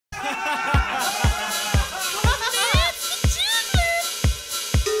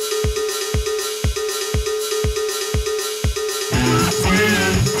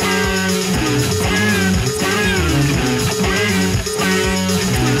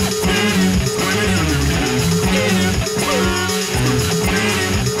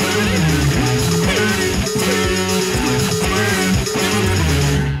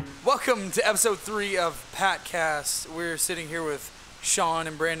Episode 3 of Patcast. We're sitting here with Sean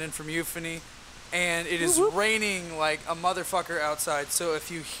and Brandon from Euphony, and it is raining like a motherfucker outside. So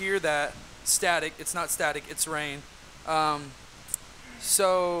if you hear that static, it's not static, it's rain.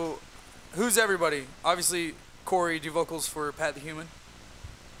 So who's everybody? Obviously, Corey, do vocals for Pat the Human.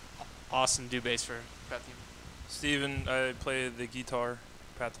 Austin, do bass for Pat the Human. Steven, I play the guitar,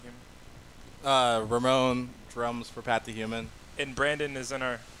 Pat the Human. Ramon, drums for Pat the Human. And Brandon is in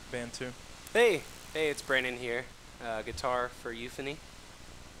our band too. Hey, it's Brandon here. Guitar for Euphony.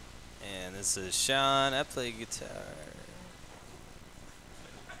 And this is Sean. I play guitar.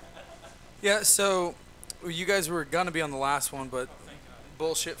 Yeah, so you guys were going to be on the last one, but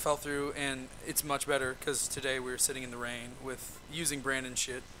bullshit fell through, and it's much better because today we were sitting in the rain with using Brandon's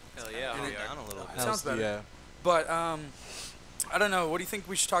shit. Hell yeah. And it Down a little bit. sounds better. Yeah. But I don't know. What do you think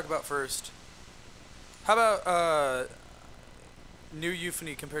we should talk about first? How about new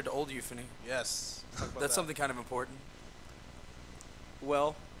Euphony compared to old Euphony? Yes. That's something kind of important.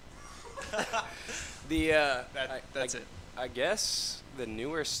 Well, That's it. I guess the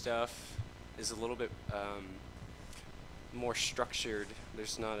newer stuff is a little bit more structured.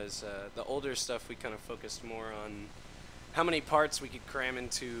 There's not as the older stuff we kind of focused more on how many parts we could cram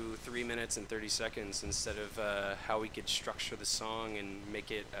into 3 minutes and 30 seconds instead of how we could structure the song and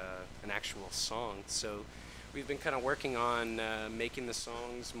make it an actual song. So we've been kind of working on making the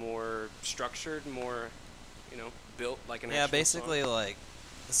songs more structured, more, built like an actual song. Yeah, basically, like,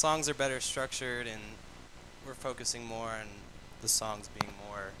 the songs are better structured, and we're focusing more on the songs being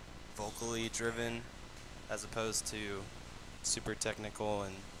more vocally driven as opposed to super technical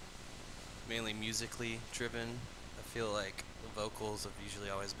and mainly musically driven. I feel like the vocals have usually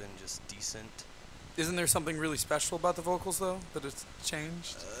always been just decent. Isn't there something really special about the vocals, though, that it's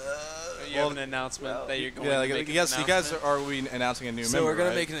changed? You have an announcement that you're going to make you guys are we announcing a new member? So we're going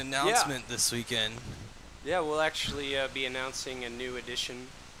right? to make an announcement this weekend. Yeah, we'll actually be announcing a new addition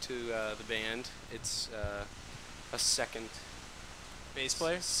to the band. It's a second bass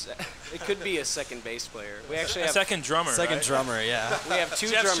player. It could be a second bass player. We actually A have second drummer. Second right? drummer, yeah. we have two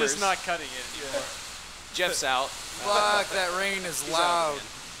Jeff's drummers. just not cutting it. Yeah. Jeff's out. Fuck, that rain is loud.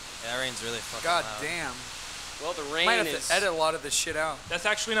 Yeah, that rain's really fucking God loud. damn. Well, the rain Might have is. to edit a lot of this shit out. That's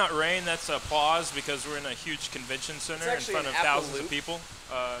actually not rain. That's applause because we're in a huge convention center in actually front an of apple thousands loop. of people.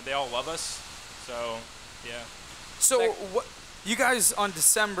 They all love us. So, yeah. So, what you guys in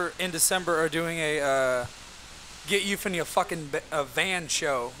December are doing a Get Euphony a fucking a van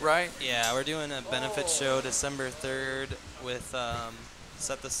show, right? Yeah, we're doing a benefit show December 3rd with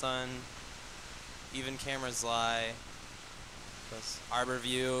Set the Sun, Even Cameras Lie, Arbor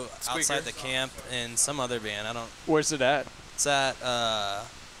View, Outside the Camp, and some other band. I don't. Where's it at? It's at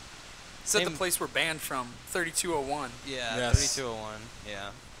It's at the place we're banned from, 3201. yeah, Yes. 3201. Yeah.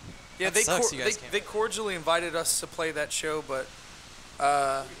 Yeah, That sucks you guys they can't. cordially invited us to play that show, but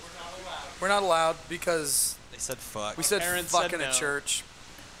we're not allowed because They said fuck. we said Parents fuck said in a no. church,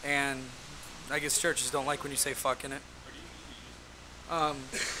 and I guess churches don't like when you say fuck in it.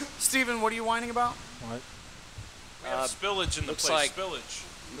 Steven, what are you whining about? What? We have spillage in the looks place. like- Spillage.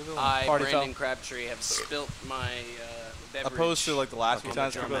 I, Party Brandon foul. Crabtree, have spilt my beverage. Opposed to like the last few on the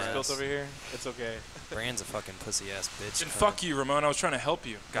times people drum have ass. spilt over here, it's okay. Brand's a fucking pussy ass bitch. And fuck you, Ramon. I was trying to help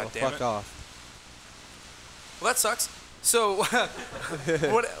you. God Oh, damn fuck it. off. Well, that sucks. So,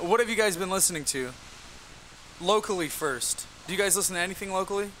 what have you guys been listening to? Locally first. Do you guys listen to anything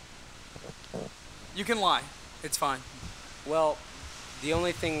locally? You can lie. It's fine. Well, the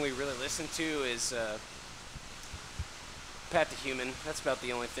only thing we really listen to is Pat the Human. That's about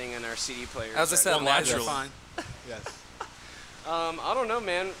the only thing in our CD player. As I said, Well, lies are naturally. fine. Yes. I don't know,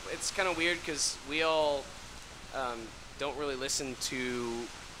 man. It's kind of weird because we all don't really listen to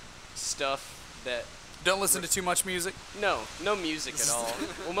stuff that. Don't listen to too much music. No music at all.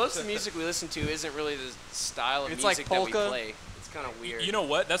 Well, most of the music we listen to isn't really the style of It's like music that we polka. play. It's kind of weird. You know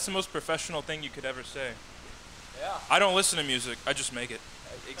what? That's the most professional thing you could ever say. Yeah. I don't listen to music. I just make it.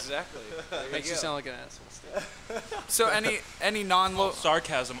 Exactly. There Makes you go. sound like an asshole. So any non-local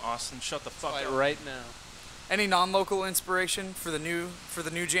Sarcasm, Austin. Shut the fuck Like up. right now. any non-local inspiration for the new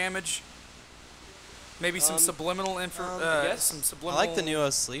jammage? Maybe some subliminal yes. some I subliminal. like the Neo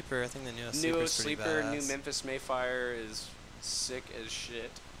Sleeper. I think the Neo New Sleeper's pretty Sleeper, badass. New Memphis Mayfire is sick as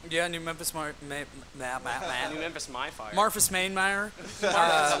shit. Yeah, New Memphis New Memphis Mayfire. Marcus Mainmeyer.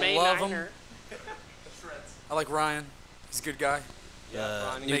 Love him. I like Ryan. He's a good guy.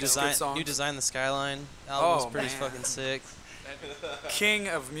 Ronnie New makes design, good songs. New Design the Skyline album's Oh, pretty man. fucking sick. King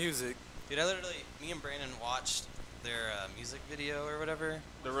of music. Dude, me and Brandon watched their music video or whatever.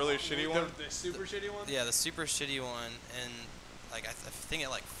 The really shitty one? The super shitty one? Yeah, the super shitty one, and like I think it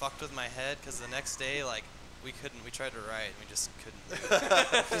like fucked with my head because the next day like we tried to write and we just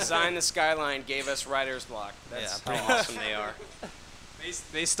couldn't. Design the Skyline gave us writer's block. That's Yeah, how awesome they are.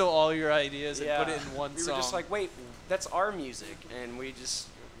 They stole all your ideas and put it in one we song. were just like, wait, that's our music, and we just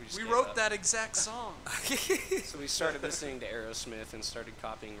we gave wrote up. that exact song. So we started listening to Aerosmith and started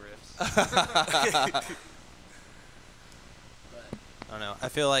copying riffs. I don't know. I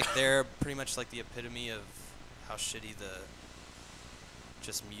feel like they're pretty much like the epitome of how shitty the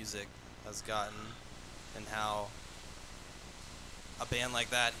just music has gotten, and how a band like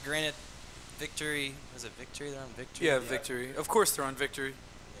that, granted, Victory, was it Victory? They're on Victory? Yeah, Victory. Of course they're on Victory.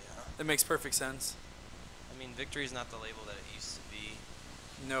 Yeah. That makes perfect sense. I mean, Victory's not the label that it used to be.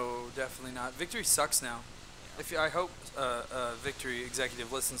 No, definitely not. Victory sucks now. I hope Victory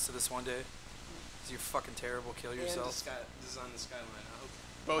executive listens to this one day. 'Cause you're fucking terrible. Kill yourself. Design the Skyline. I hope.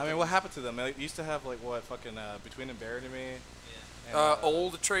 Both I mean, of what them. happened to them? They used to have like what fucking Between and Buried in Me. And,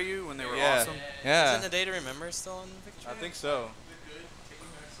 Old Atreyu when they were yeah. awesome. Yeah. Isn't A Day to Remember still on Victory? I think so.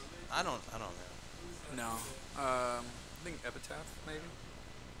 I don't know. No. I think Epitaph maybe.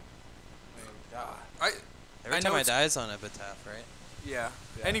 I Every know Time I it's- Die's on Epitaph, right? yeah.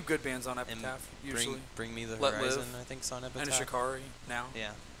 Yeah. Any good bands on And Epitaph usually. Bring Me the Let Horizon, Live. I think, is on Epitaph. And Shikari now. Yeah.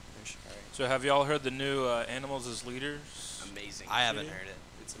 and Shikari. So have y'all heard the new Animals as Leaders? Amazing. I haven't heard it.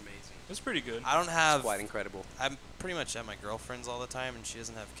 It's amazing. It's pretty good. I don't have. Quite incredible. I'm pretty much at my girlfriend's all the time, and she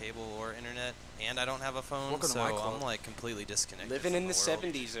doesn't have cable or internet, and I don't have a phone, Welcome to so my club. I'm like completely disconnected. Living from in the world.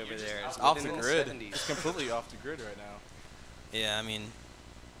 70s over there. It's Living off the in grid. 70s. It's completely off the grid right now. Yeah, I mean,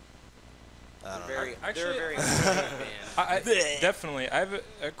 I don't know. They're Actually- a very band. I definitely. I have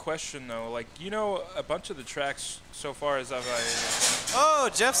a question though. Like, a bunch of the tracks so far as Oh,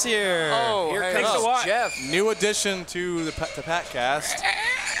 Jeff's here. Oh, Here hey. comes Thanks a lot. Jeff. New addition to the Patcast.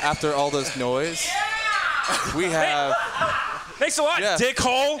 After all this noise, we have Thanks a lot, Jeff.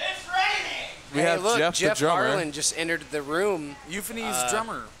 dickhole. we Hey, have look, Jeff the drummer. Harlan just entered the room. Euphony's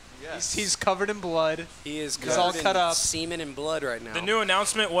drummer. He's covered in blood. He is He's all covered cut in up. semen and blood right now. The new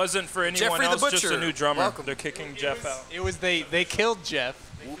announcement wasn't for anyone Jeffrey the else, just Butcher. a new drummer. Welcome. They're kicking Jeff out. It was they killed Jeff.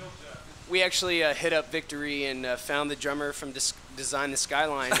 We actually hit up Victory and found the drummer from Design the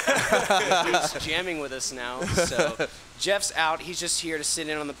Skyline. He's jamming with us now. So Jeff's out. He's just here to sit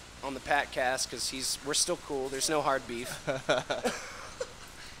in on the Patcast because we're still cool. There's no hard beef.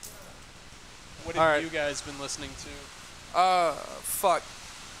 What All have right. you guys been listening to? Fuck.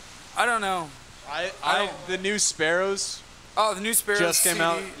 I don't know. The new Sparrows Oh, the new Sparrows just came CD,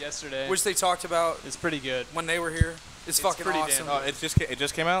 out yesterday. which they talked about It's pretty good. when they were here. It's fucking pretty damn awesome. Oh, it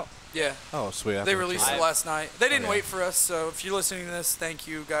just came out. Yeah. Oh, sweet. I They have to released check it out. last night. They didn't Okay. wait for us, so if you're listening to this, thank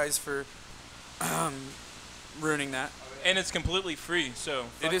you guys for ruining that. And it's completely free, so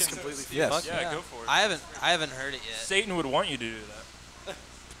It is fucking- completely free. Yes. Fuck Yeah, go for it. I haven't heard it yet Satan would want you to do that.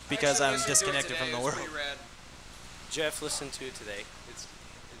 because I'm disconnected from the world. Jeff listened to it today.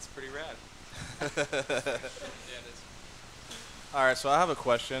 It's pretty rad. All right, so I have a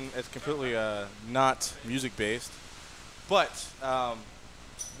question. It's completely not music based, but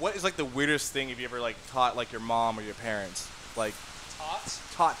what is like the weirdest thing have you ever like taught like your mom or your parents? Like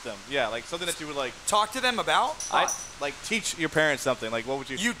taught them? Yeah, like something that you would like Talk to them about? like teach your parents something. Like what would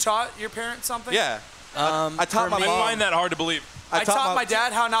you? You taught your parents something? Yeah. I taught my I mom. find that hard to believe. I taught my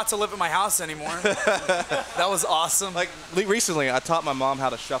dad how not to live at my house anymore. That was awesome. Like recently, I taught my mom how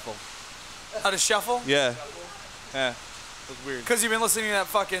to shuffle. How to shuffle? Yeah. Yeah. It was weird. Because you've been listening to that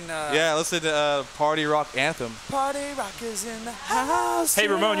fucking Yeah, listen to Party Rock Anthem. Party rockers in the house. Hey,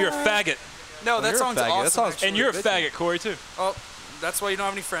 Ramon, you're a tonight. faggot. No, Well, that you're a song's faggot. That awesome. song's actually. And you're a bitchy. faggot, Corey, too. Oh, that's why you don't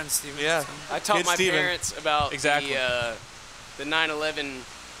have any friends, Steven. Yeah. I taught Kid my Steven. parents about Exactly. the 9/11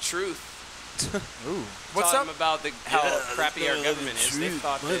 truth. Ooh. What's Taught up? them about how crappy our government is. They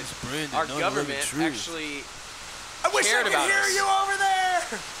thought that our government actually I wish I cared could about hear us. you over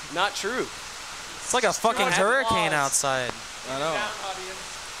there. Not true. It's like a fucking have hurricane laws. outside. I know.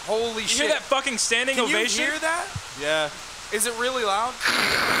 Holy You shit. hear that fucking standing Can ovation? you hear that? Yeah. Is it really loud?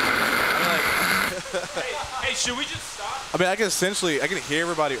 Hey, should we just stop? I mean, I can hear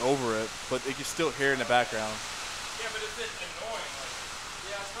everybody over it, but you can still hear it in the background. Yeah, but is it annoying?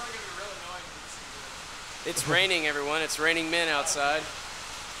 Yeah, it's probably going to be real annoying. It's raining, everyone. It's raining men outside.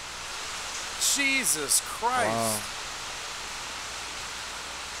 Jesus Christ. Wow.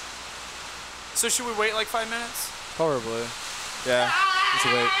 So should we wait like 5 minutes? Probably. Yeah. Let's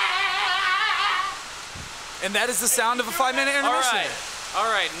wait. And that is the sound of a 5-minute All intermission. right. All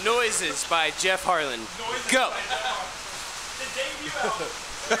right. Noises by Jeff Harlan. Go. The debut album.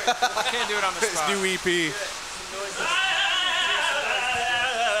 I can't do it on the His spot. new EP.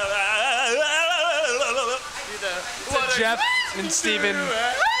 Jeff and Steven.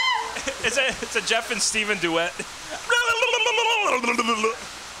 It's a Jeff and Steven duet.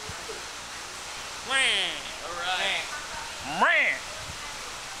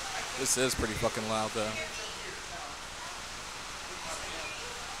 This is pretty fucking loud, though.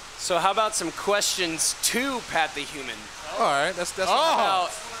 So how about some questions to Pat the Human? All right, that's About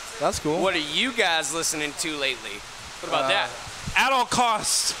that's cool. what are you guys listening to lately? What about that? At all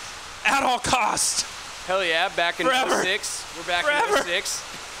cost. At all cost. Hell yeah, back in Forever. 06. We're back Forever. in 06.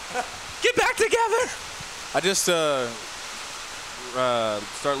 Get back together. I just start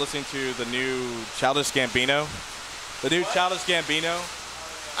listening to the new Childish Gambino. The new Childish Gambino.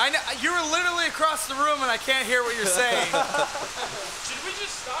 I know you were literally across the room and I can't hear what you're saying. Should we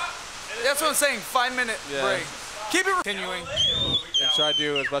just stop? That's what I'm saying. 5-minute Yeah. break. Keep it continuing. And try to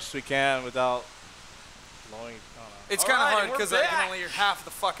do as much as we can without blowing. It's kind of Alright, hard and we're because I back. can only hear half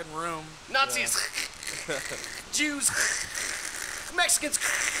the fucking room. Nazis. Jews. Mexicans.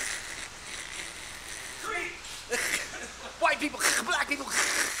 White people. Black people.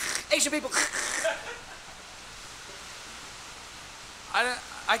 Asian people.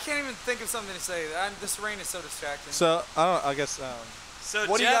 I can't even think of something to say. This rain is so distracting. So I don't. I guess. So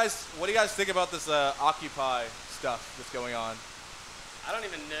What do you guys think about this Occupy stuff that's going on? I don't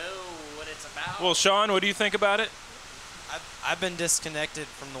even know what it's about. Well, Sean, what do you think about it? I've been disconnected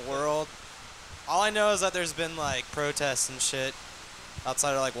from the world. All I know is that there's been like protests and shit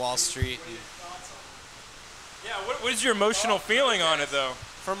outside of like Wall Street. And Yeah, what is your emotional feeling on it, though?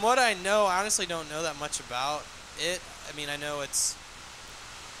 from what I know, I honestly don't know that much about it. I mean, I know it's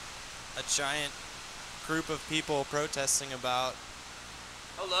a giant group of people protesting about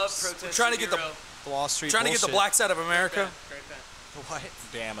I love protesting. We're trying to get the Wall Street trying to get the bullshit. blacks out of America. Great fan. What?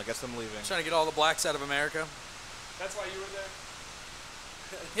 Damn, I guess I'm leaving. Trying to get all the blacks out of America. That's why you were there?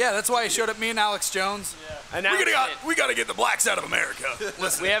 Yeah, that's why he showed up. Me and Alex Jones. Announcement. We gotta get the blacks out of America.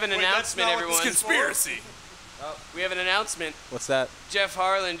 Listen, We have an announcement, everyone. it's conspiracy. We have an announcement. What's that? Jeff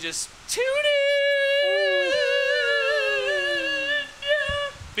Harlan just tuned.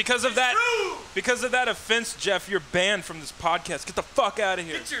 Because of that offense, Jeff, you're banned from this podcast. Get the fuck out of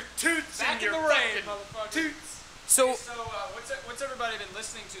here. your toots Back in the rain, motherfucker. So So, what's everybody been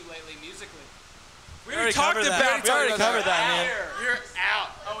listening to lately musically? We already covered that. We already covered that, man. You're out.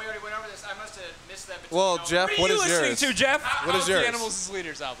 Oh, we already went over this. I must have missed that. between Well, all- Jeff, What what are you is listening yours? to, Jeff? What is Of the yours? Animals as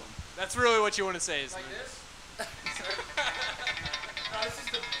Leaders album. That's really what you want to say, isn't it? this? This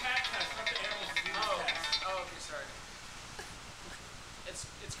is the Patcast, not the Animals Oh, okay, sorry.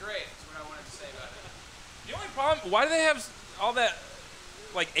 It's great. Is what I wanted to say about it. The only problem, why do they have all that,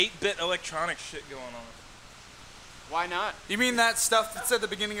 like, 8-bit electronic shit going on? Why not? you mean that stuff that's at the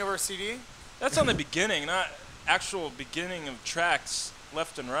beginning of our CD? That's on the beginning, not actual beginning of tracks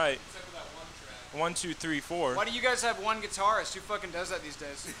left and right. Except for that one track. 1, 2, 3, 4. Why do you guys have one guitarist? Who fucking does that these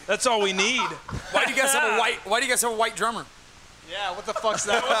days? That's all we need. Why do you guys have a white drummer? Yeah, what the fuck's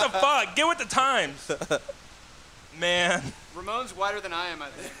that? What the fuck? Get with the times. Man. Ramon's whiter than I am, I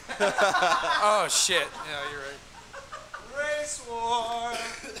think. Oh shit. Yeah, you're right. Race war.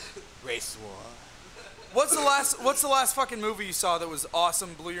 Race war. What's the last fucking movie you saw that was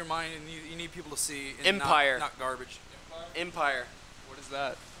awesome, blew your mind, and you need people to see? And Empire. Not garbage. Empire. What is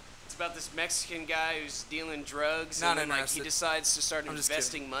that? It's about this Mexican guy who's dealing drugs, Not and then, like, he interested. decides to start I'm just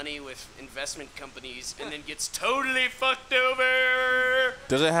investing money with investment companies, and then gets totally fucked over.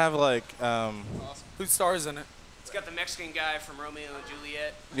 Does it have like Who stars in it? It's got the Mexican guy from Romeo and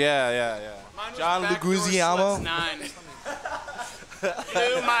Juliet. yeah. Mine was John Backdoor Leguizamo? 9.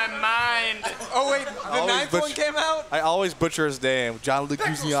 Blew my mind. Oh wait, the Always ninth one butch- came out. I always butcher his name. John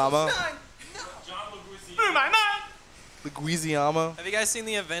Leguizamo. Blew my mind. Leguizamo. Have you guys seen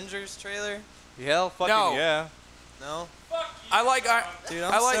the Avengers trailer? Hell, fucking No. yeah. No? I like Dude,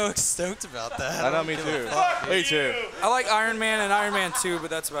 I like- so stoked about that. I know, me too. Me too. Iron Man and Iron Man 2, but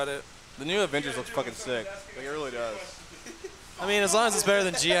that's about it. The new Avengers looks fucking sick. Like, it really does. I mean, as long as it's better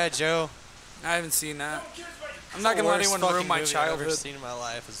than G.I. Joe. I haven't seen that. I'm not gonna let anyone ruin my I've ever childhood. seen in my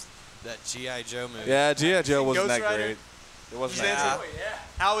life is that G.I. Joe movie. Yeah, G.I. Joe wasn't Ghost that Rider? great. It wasn't Just that answer. great.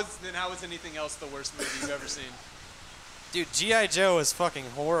 How is anything else the worst movie you've ever seen? Dude, G.I. Joe is fucking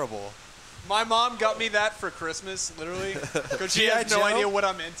horrible. My mom got me that for Christmas, literally, because she G.I. has no Joe? idea what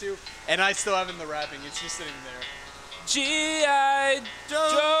I'm into, and I still have in the wrapping. It's just sitting there. G.I.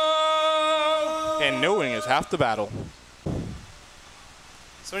 Joe! And knowing is half the battle.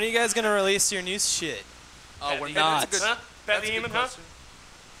 So when are you guys gonna release your new shit? Oh, we're Huh? That's Pat a the good Human, huh? question.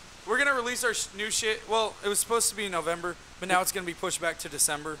 We're gonna release our new shit. Well, it was supposed to be November, but now it's gonna be pushed back to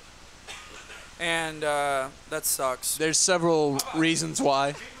December, and that sucks. There's several reasons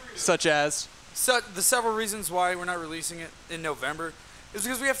why, such as the several reasons why we're not releasing it in November is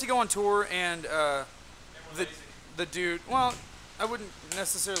because we have to go on tour and the dude. Well, I wouldn't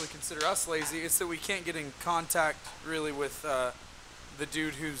necessarily consider us lazy. It's that we can't get in contact really with the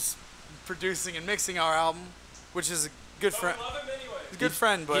dude who's producing and mixing our album, which is a good friend. He's a good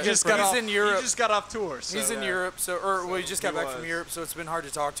friend, but he's in Europe. He just got off tour. So He's in Europe, he just got back from Europe, so it's been hard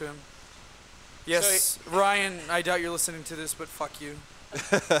to talk to him. Yes, So Ryan, I doubt you're listening to this, but fuck you.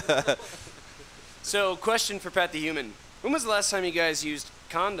 So, question for Pat the Human. When was the last time you guys used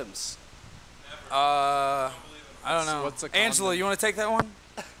condoms? I don't know. What's a condom? Angela, you want to take that one?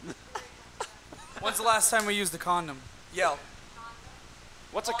 When's the last time we used a condom? Yell.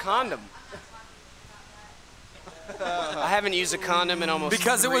 What's a condom? I haven't used a condom in almost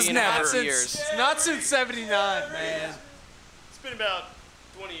Because it was 3.5 never. years. Not since '79, man. It's been about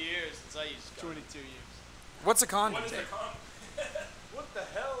 20 years since I used a condom. 22 years. What's a condom? What the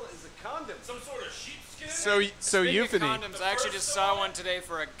hell is a condom? Some sort of sheepskin? So Euphony. Condoms. I actually just saw one today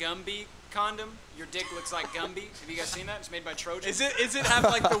for a Gumby condom. Your dick looks like Gumby. Have you guys seen that? It's made by Trojan. Is it have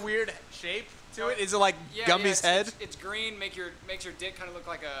like the weird shape to it? Is it like Yeah, Gumby's yeah, head? It's green. Makes your dick kind of look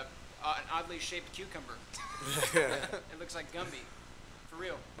like an oddly shaped cucumber. It looks like Gumby. For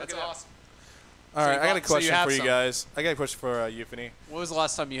real. That's Look it up. awesome. All right, I got a so you question have for you some. guys. I got a question for Euphony. When was the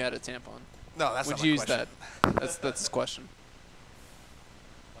last time you had a tampon? No, that's Would not my you use question. that? That's his question.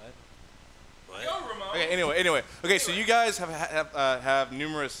 Okay. Anyway. Okay, so you guys have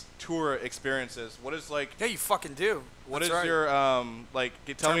numerous tour experiences. What is like? Yeah, you fucking do. What is That's right. your tell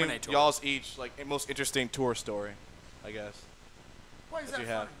me Terminator. y'all's each like most interesting tour story, I guess. Why is that that you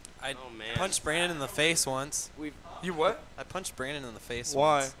have? funny? I Oh, man. punched Brandon in the face once. You what? I punched Brandon in the face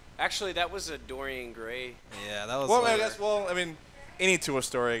Why? once. Actually, that was a Dorian Gray. Yeah, that was. Well, I later. guess. Well, I mean, any tour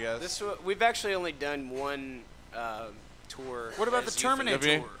story, I guess. We've actually only done one tour. What about as the Terminator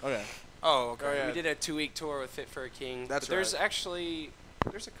Euphony. tour? Okay. Oh, okay. Oh, yeah. We did a 2-week tour with Fit for a King. That's but there's right. actually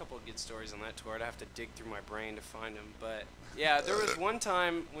there's a couple of good stories on that tour. I'd have to dig through my brain to find them. But yeah, there was one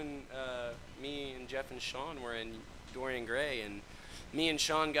time when me and Jeff and Sean were in Dorian Gray, and me and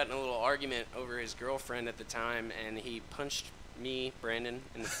Sean got in a little argument over his girlfriend at the time, and he punched me, Brandon,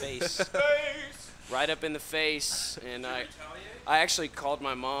 in the face. Right up in the face, and I actually called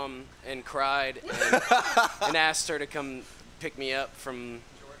my mom and cried and asked her to come pick me up from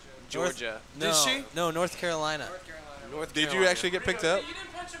Georgia. Did she? No, North Carolina. North Did you Carolina. actually get picked up?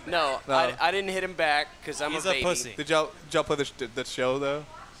 No, No. I didn't hit him back because I'm He's a a baby. pussy. Did y'all play the show though?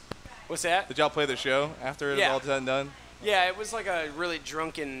 What's that? Did y'all play the show after it was Yeah. all said and done? Yeah, it was like a really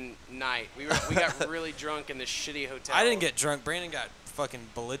drunken night. We got really drunk in this shitty hotel. I didn't get drunk. Brandon got fucking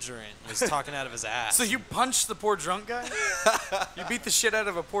belligerent. He was talking out of his ass. So you punched the poor drunk guy? You beat the shit out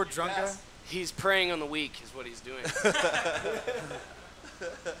of a poor drunk guy? He's preying on the weak, is what he's doing.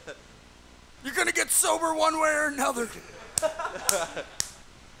 You're gonna get sober one way or another.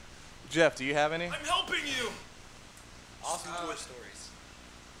 Jeff, do you have any? I'm helping you. awesome tour stories.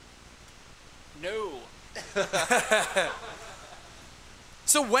 No.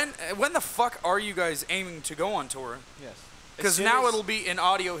 So when the fuck are you guys aiming to go on tour? Yes. Because soon now as- it'll be in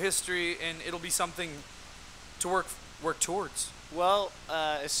audio history and it'll be something to work towards. Well,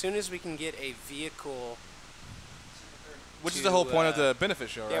 as soon as we can get a vehicle. Which is to, the whole point of the benefit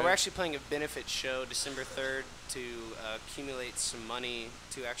show, right? Yeah, we're actually playing a benefit show December 3rd to accumulate some money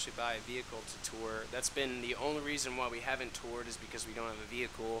to actually buy a vehicle to tour. That's been the only reason why we haven't toured is because we don't have a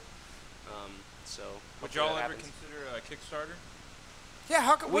vehicle. So Would hopefully y'all that ever happens. consider a Kickstarter? Yeah,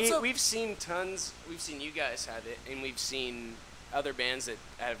 how come? What's up? We've seen tons. We've seen you guys have it, and we've seen other bands that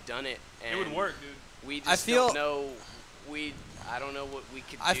have done it. And It would work, dude. We I just feel- don't know. I don't know what we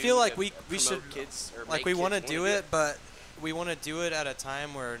could do. I feel like to we promote should kids or like make we want to kids do wanna it, but we want to do it at a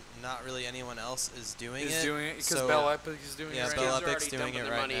time where not really anyone else is doing Is it. doing it because so- Bell Epic is doing Yeah, it right Bell now. Kids are Epic's already doing dumping it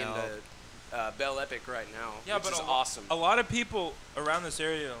their right money now. into Bell Epic right now, Yeah, which but is a awesome. lot of people around this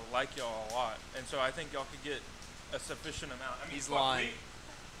area like y'all a lot, and so I think y'all could get a sufficient amount. I mean, He's fuck, lying.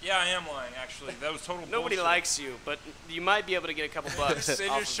 Yeah, I am lying. Actually, that was total. Nobody bullshit. likes you, but you might be able to get a couple bucks. They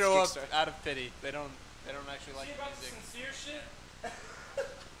off just of show up Kickstarter. out of pity. They don't actually like the music. sincere shit.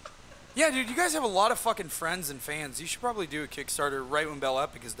 Yeah, dude, you guys have a lot of fucking friends and fans. You should probably do a Kickstarter right when Bell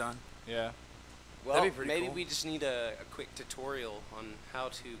Epic is done. Yeah. Well, That'd be pretty maybe cool. we just need a quick tutorial on how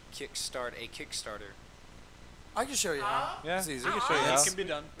to kickstart a Kickstarter. I can show you how. Yeah. It's easy. We can show you It how. can be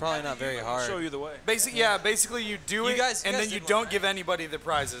done. Probably not very I'll hard. show you the way. Basically you do You it, guys- and you then guys you did don't one, give anybody the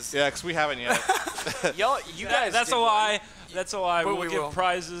prizes. Yeah, 'cause we haven't yet. You guys. That's did a one. lie. That's a lie. But We'll we give will.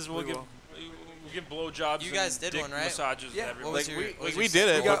 prizes. We We'll give. will. We give blowjobs. You guys and did dick one, right? Massages Yeah. and What was everything. your- we did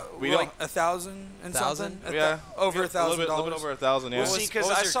it. We got we like 1,000 and 1,000? something. Yeah. Over a little bit $1,000. over 1,000. Yeah. Well, see, 'cause what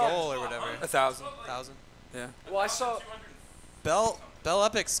was I your saw- goal or whatever? 1,000. 1,000. Yeah. Well, I saw. Bell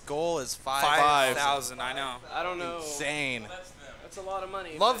Epic's goal is 5,000. I know. I don't know. Insane. That's a lot of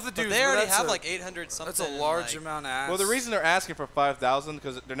money. Love the But dudes. they already that's have a- like 800 something. That's a large like, amount of ass. Well, the reason they're asking for 5,000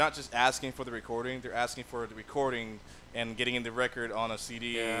 because they're not just asking for the recording; they're asking for the recording and getting in the record on a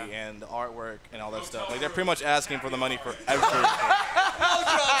CD Yeah. and the artwork and all that stuff. Like they're pretty much asking for the money for everything.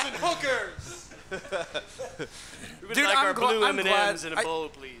 Dude, like I'm our blue I'm glad- M&Ms in a bowl,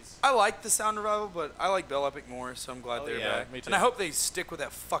 please. I like the Sound Revival, but I like Bell Epic more, so I'm glad Oh, they're yeah, back. me too. And I hope they stick with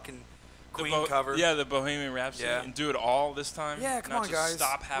that fucking The Queen cover. Yeah, the Bohemian Rhapsody. Yeah. And do it all this time. Yeah, come not on, just guys.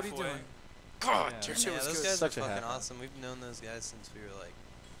 Stop What are halfway. you doing? God, That dude. shit Yeah, was those good. guys Such are a fucking hack. awesome. We've known those guys since we were like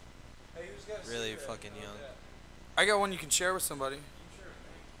really fucking young. I got one you can share with somebody.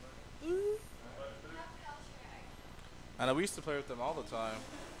 I know we used to play with them all the time.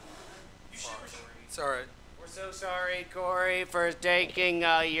 It's all right. We're so sorry, Corey, for taking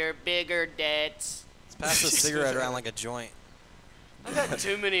your bigger debts. Let's pass the cigarette around like a joint. I've had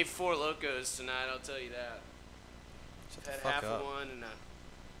too many Four Locos tonight, I'll tell you that. Shut I've the had fuck half up. of one and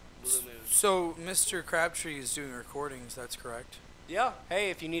a Blue Moon. So, Mr. Crabtree is doing recordings, that's correct. Yeah. Hey,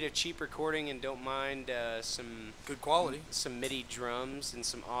 if you need a cheap recording and don't mind some Good quality. some MIDI drums and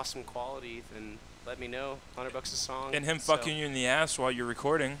some awesome quality, then let me know. $100 a song. And him So- fucking you in the ass while you're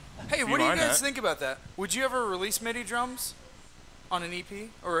recording. Hey, If what do you mind guys that. think about that? Would you ever release MIDI drums on an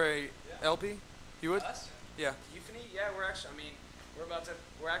EP or a LP? You would? Us? Yeah. Euphony? Yeah, we're actually. I mean,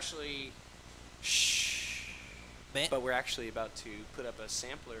 we're actually. Man. But we're actually about to put up a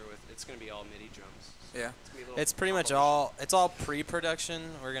sampler with. It's gonna be all MIDI drums. Yeah. It's, gonna be a little It's pretty much compilation. all. It's all pre-production.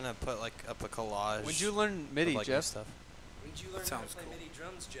 We're gonna put like up a collage. When'd you learn of, MIDI, like, new Jeff? stuff. When did you learn how Sounds to play cool. MIDI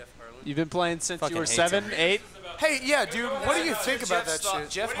drums, Jeff Harlan? You've been playing since Fucking you were hate 7, them. 8? Hey, yeah, dude. What do you think about that shit?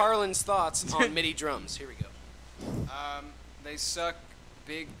 Jeff Harlan's thoughts on MIDI drums. Here we go. They suck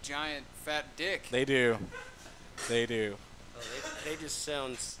big, giant, fat dick. They do. They do. Oh, they just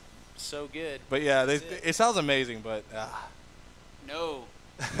sound so good. But yeah, it sounds amazing, but No.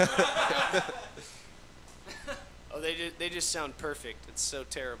 Oh, they just sound perfect. It's so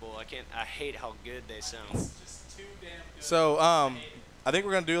terrible. I hate how good they sound. so I think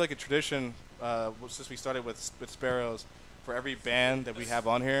we're gonna do like a tradition since we started with Sparrows for every band that we have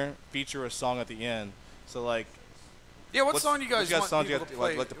on here feature a song at the end. So like, Yeah, what what's- song do you guys what want songs you people guys to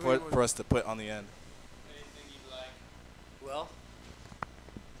play? like to put for us to put on the end? Well,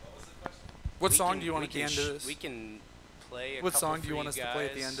 What we song can- do you want we at the can end of this? We can play a What couple song do you for want us to play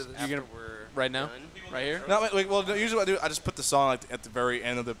at the guys end of this? after You gonna- we're right now? done. Right here? No, like, well, no, usually what I do, I just put the song like at the very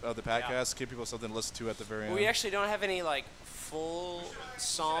end of the podcast, give people something to listen to at the very Well, end. we actually don't have any like full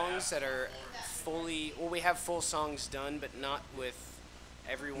songs that are fully. Well, we have full songs done, but not with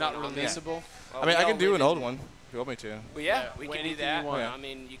everyone. Not on there. releasable? Well, I mean, we I can all do live an in- old one if you want me to. Well, yeah, we can do anything you that. want. I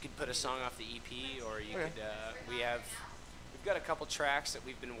mean, you could put a song off the EP, or you Okay. could. We've got a couple tracks that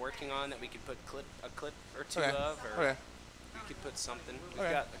we've been working on that we could put a clip or two Okay. of, or Okay. we could put something. We've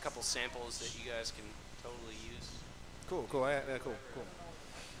Okay. got a couple samples that you guys can totally use. Cool. Yeah, cool.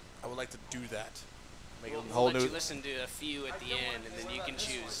 I would like to do that. Make We'll, a we'll whole let new. you listen to a few at the end, and then you can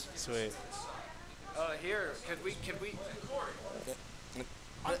choose. Sweet. Here, could we?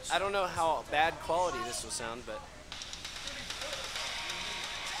 I don't know how bad quality this will sound, but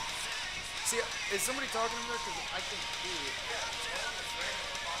See, is somebody talking in there? Because I can hear it.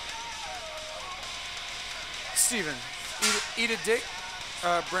 Steven, eat a dick.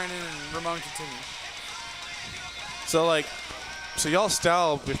 Brandon and Ramon continue. So like, so y'all's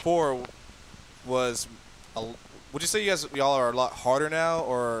style before was, would you say y'all are a lot harder now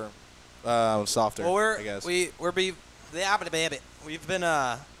or softer? Well, I guess. we've been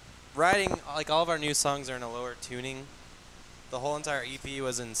writing like all of our new songs are in a lower tuning. The whole entire EP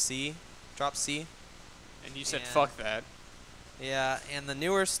was in C, drop C. And you said Yeah. fuck that. Yeah, and the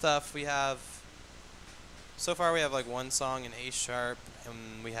newer stuff we have. So far, we have like one song in A sharp,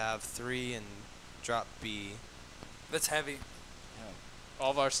 and we have 3 in drop B. That's heavy.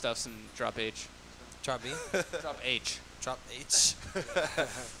 All of our stuff's in drop H. Drop B. Drop H. Drop H.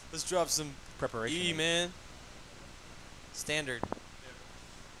 Let's drop some Preparation. E, man. Standard.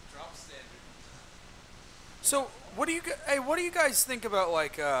 Drop standard. So, what do you guys think about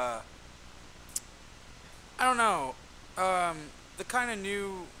like I don't know, the kind of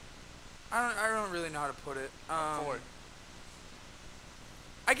new I don't really know how to put it.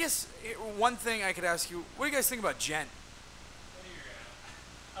 I guess one thing I could ask you, what do you guys think about Gent?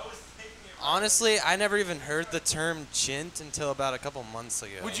 Honestly, I never even heard the term gent until about a couple months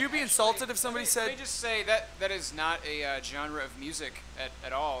ago. Would you be insulted if somebody Let me said? just say that is not a genre of music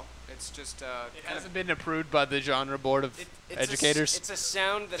at all. It's just It kind of hasn't been approved by the genre board of It's educators. it's a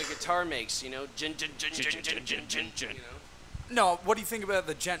sound that a guitar makes, you know, gin, gin, gin, gin, gin, gin, gin, gin, you know. No. What do you think about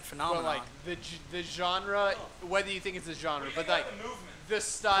the gent well, phenomenon? like the genre, whether you think it's a genre, but like the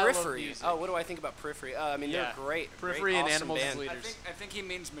style of Periphery. music. Oh, what do I think about Periphery? I mean, Yeah. they're great. Periphery great, and awesome Animals as band. leaders. I think he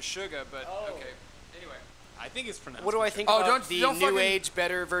means Meshuggah, but okay. Anyway. I think it's pronounced. What do I think Oh, about don't- the don't new fucking- age,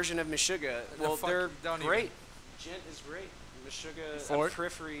 better version of Meshuggah? Well, fuck- they're don't even. great. Gent is great. Meshuggah, For it?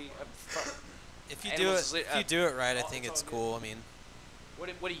 Periphery. If you Animals do it, is if you do it right, I think it's cool. I mean,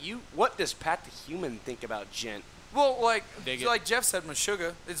 What does Pat the Human think about gent? Well, Dig it. like Jeff said,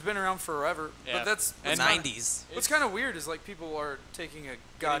 Meshuggah. It's been around forever, Yeah. but that's And kinda- 90s. What's kind of weird is like people are taking a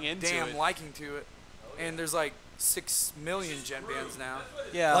Getting into goddamn it. liking to it, and there's like 6 million gent bands now.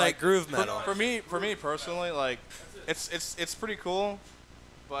 Yeah, like groove for- metal. For me personally, like, it's pretty cool,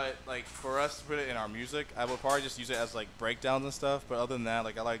 but like for us to put it in our music, I would probably just use it as like breakdowns and stuff. But other than that,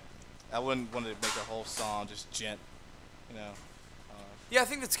 like I wouldn't want to make a whole song just gent, you know. Yeah, I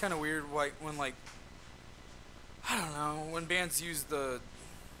think that's kind of weird. Like when like I don't know when bands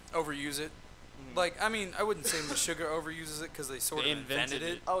overuse it. Like I mean, I wouldn't say Meshuggah overuses it because they sort They of invented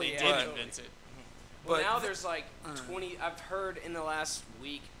it. Oh, They yeah. did But- invent it. Well, But now the- there's like 20. I've heard in the last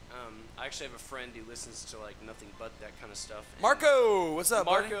week. I actually have a friend who listens to like nothing but that kind of stuff. and Marco, what's up,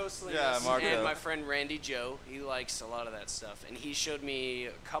 buddy? Marco Salinas, Yeah, Marco. and my friend Randy Joe. He likes a lot of that stuff, and he showed me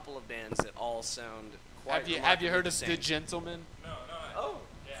a couple of bands that all sound quite. Have you heard of remarkably The Gentleman? Oh,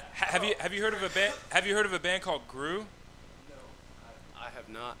 Have you heard of a band? Have you heard of a band called Gru? I have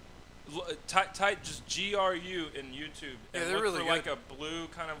not. Type just GRU in YouTube and they're look really for like good. a blue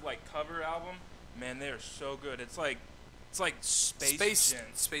kind of like cover album. Man, they are so good. It's like space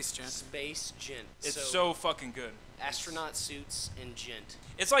gent. Space gent. Space gent. It's so fucking good. astronaut suits and gent.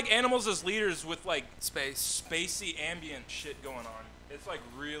 It's like Animals as Leaders with like Space. spacey ambient shit going on. It's like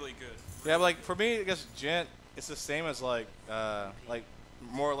really good. Yeah, but like for me, I guess gent, it's the same as like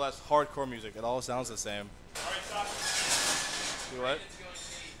more or less hardcore music. It all sounds the same. All right, stop. See what?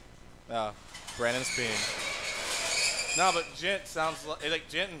 Yeah, Brandon's peeing. No, but gent sounds like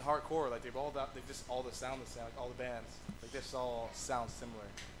gent and hardcore. Like they just all the sound the same. Like all the bands, like this all sounds similar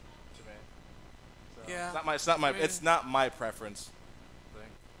to me. So Yeah. I mean, it's not my preference. Thing.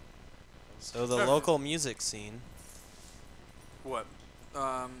 So the local music scene. What?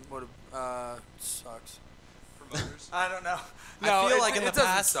 Sucks. Promoters. I don't know. I feel like in the it doesn't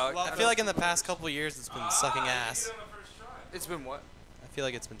past, suck. I feel like in the past couple of years, it's been sucking ass. It's been what? I feel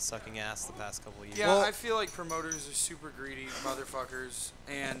like it's been sucking ass the past couple of years. Yeah, I feel like promoters are super greedy motherfuckers.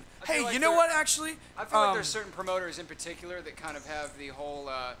 And I feel hey, like you know they're- what? Actually, I feel like there's certain promoters in particular that kind of have the whole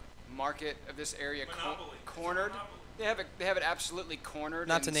market of this area cornered. They have it absolutely cornered.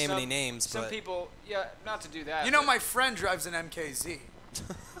 Not and to name any names, some but people, yeah, not to do that. You know, but- my friend drives an MKZ.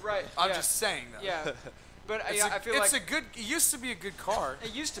 right. I'm yeah, just saying though. Yeah, but It's yeah, a, I feel it's like a good. It used to be a good car,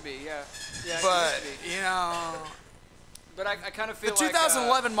 it used to be, yeah, yeah. it but used to be. you know, But I kind of the feel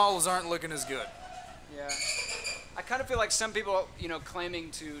 2011 models aren't looking as good. Like, yeah, I kind of feel like some people,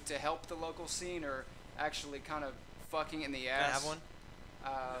 claiming to help the local scene are actually kind of fucking in the ass. Can I have one?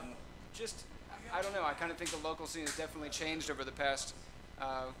 Just, I don't know. I kind of think the local scene has definitely changed over the past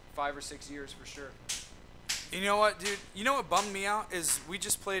 5 or 6 years for sure. You know what, dude? You know what bummed me out is we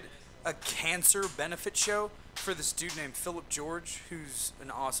just played a cancer benefit show for this dude named Philip George, who's an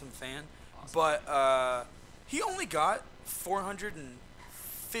awesome fan. But he only got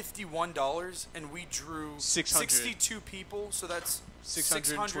 $451, and we drew 600. 62 people. So that's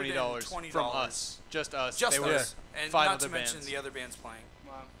 $620 from us, just us. Just they were us, and 5 not other to mention bands. the other bands playing.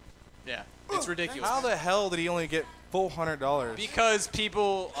 Wow. Yeah, it's ridiculous. How the hell did he only get $400? Because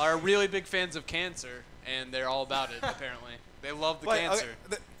people are really big fans of cancer, and they're all about it. Apparently, they love the Wait, cancer.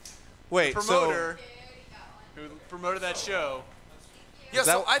 okay, wait, Promoter who promoted that show. Yeah, Is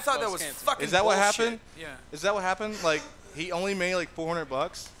so that- I thought that Loves was cancer. fucking Is that what bullshit. happened? Yeah. Is that what happened? Like he only made like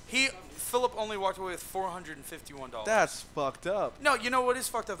 $400? Philip only walked away with $451. That's fucked up. No, you know what is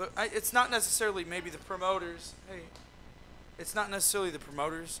fucked up? Though? It's not necessarily maybe the promoters. Hey, it's not necessarily the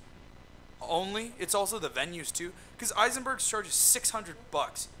promoters only. It's also the venues too. Because Eisenberg's charges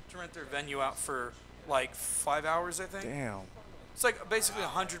 $600 to rent their venue out for like 5 hours, I think. Damn. It's like basically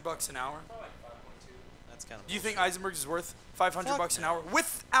 $100 an hour. That's kind of. Do you think Eisenberg's is worth $500 Fuck an hour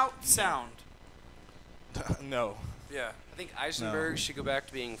without sound? No. Yeah. I think Eisenberg should go back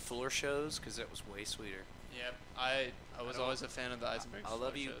to being floor shows because that was way sweeter. Yep, I was always a fan of the Eisenberg. I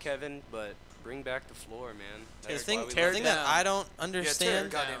love you, shows. Kevin, but bring back the floor, man. The That's thing, why we the love thing you. that I don't Yeah, tear the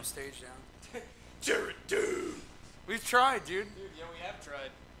understand goddamn stage down. Jared, dude. We've tried, dude. Dude, yeah, we have tried.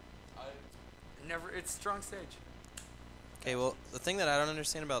 Never. It's strong stage. Okay, well, the thing that I don't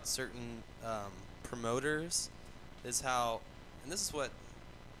understand about certain promoters is how, and this is what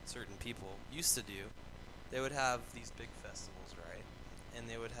certain people used to do, they would have these big festivals, right? And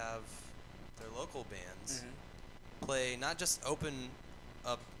they would have their local bands play, not just open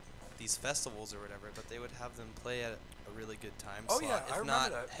up these festivals or whatever, but they would have them play at a really good time Oh, slot, yeah, I if remember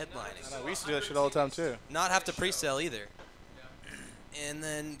not that. headlining. I know, we used to do that shit all the time too. Not have to pre-sale either. And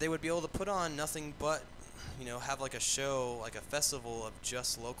then they would be able to put on nothing but, have like a show, like a festival of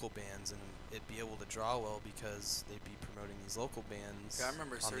just local bands, and it'd be able to draw well because they'd be promoting these local bands Yeah, I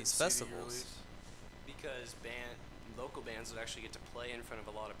remember on these certain CD festivals. release. Because local bands would actually get to play in front of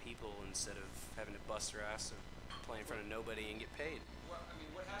a lot of people instead of having to bust their ass to play in front of nobody and get paid. Well, I mean,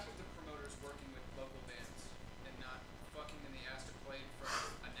 what happens to promoters working with local bands and not fucking in the ass to play in front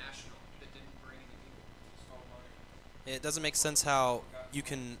of a national that didn't bring any people? It's all money. It doesn't make sense how you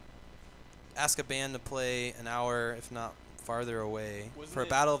can ask a band to play an hour, if not farther away, Wasn't for a it-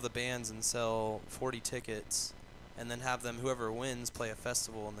 battle of the bands and sell 40 tickets, and then have them, whoever wins, play a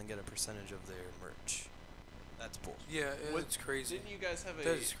festival and then get a percentage of their merch. That's bull. Yeah, What- it's crazy. Didn't you guys have That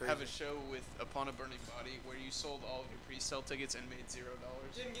is a crazy. show with Upon a Burning Body where you sold all of your pre-sale tickets and made $0?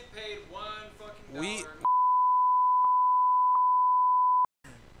 Didn't get paid one fucking dollar.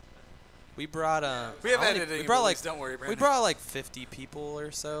 We brought We have how many- editing. We brought abilities, like don't worry, we Brandon. brought like 50 people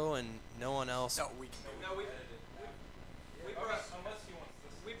or so, and no one else. No, we can. No, we brought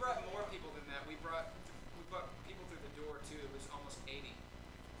we brought more people than that. We brought people through the door too. It was almost 80.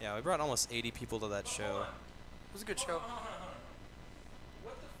 Yeah, we brought almost 80 people to that show. It was a good show.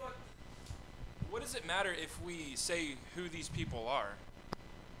 What the fuck? What does it matter if we say who these people are?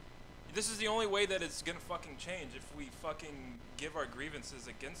 This is the only way that it's gonna fucking change, if we fucking give our grievances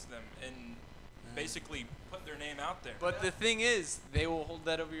against them and basically put their name out there. But the thing is, they will hold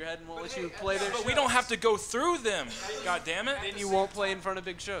that over your head and won't let you hey, play their But shows. we don't have to go through them. God damn it. Then you won't play in front of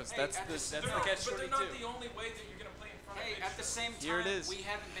big shows. Hey, That's at the the- that's They're the not- catch but they're 22. not the only way that you're gonna play in front Hey, of big at the shows. same time, Here it is. we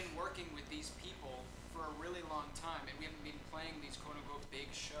haven't been working with these people for a really long time, and we haven't been playing these quote-unquote big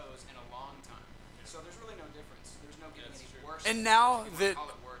shows in a long time. So there's really no difference. There's no getting any worse. And now if you wanna that call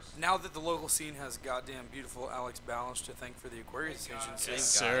it worse. the local scene has goddamn beautiful Alex Ballish to thank for the Aquarius agency. Yes,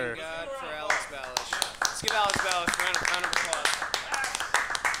 sir. God for Alex Ballish. Let's give Alex Ballish a round of applause.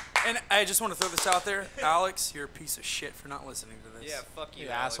 And I just want to throw this out there, Alex, you're a piece of shit for not listening to this. Yeah, fuck you, You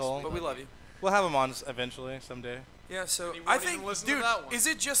Alex. asshole. But we love you. We'll have him on eventually someday. Yeah, so And he I won't even think, listen to dude, that one. is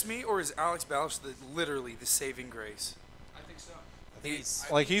it just me or is Alex Ballish literally the saving grace? I think so. He's,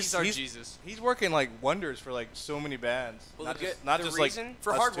 Like He's our Jesus. He's working like wonders for like so many bands. Well, not the just, good- not the just reason- like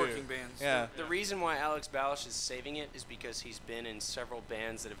For us hardworking two. bands. Yeah. The reason why Alex Ballish is saving it is because he's been in several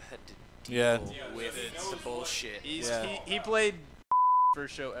bands that have had to deal Yeah. with the bullshit. Yeah. He played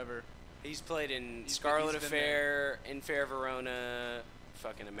first show ever. He's played in He's Scarlet been Affair, In Fair Verona,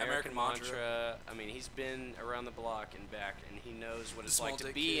 fucking American American Mantra. I mean, he's been around the block and back, and he knows what The it's small like to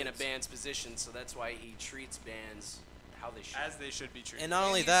dick be in a kids. band's position. So that's why he treats bands how they should. As they should be treated. and not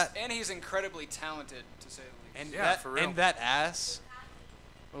only he's- that, and he's incredibly talented, to say the least. And Yeah, that for real. and that ass.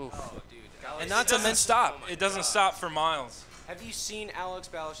 Oof. Oh, dude. Alex, and not It to doesn't mention, stop. Oh my It doesn't God. stop for miles. Have you seen Alex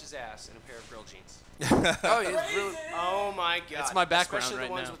Ballish's ass in a pair of girl jeans? Oh, he's really. Oh my god. That's my background Especially right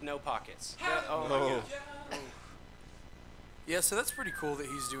the ones now. with no pockets. Oh my Oh. god. Yeah, so that's pretty cool that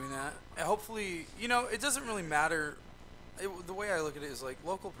he's doing that. And hopefully, it doesn't really matter. The way I look at it is like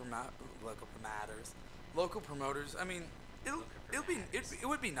local promoters. I mean, it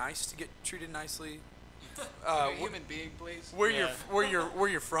would be nice to get treated nicely. a human being, please. Where Yeah. where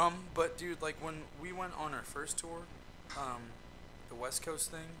you're from, but dude, like when we went on our first tour, the West Coast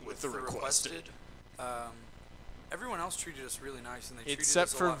thing with the Requested, everyone else treated us really nice, and they treated Except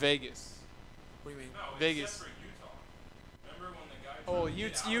us a for lot. Vegas. What do you mean? Vegas. Remember when the guy Oh,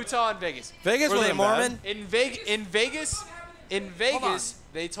 Utah and Vegas. Vegas were they wasn't bad. Mormon? In Vegas,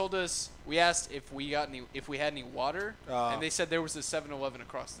 they told us, we asked if we had any water, Oh. and they said there was a 7-Eleven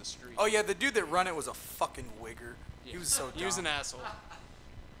across the street. Oh yeah, the dude that run it was a fucking wigger. He was so dumb. He was an asshole.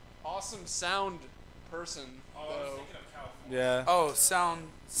 Awesome sound person, though. Yeah. Oh, sound.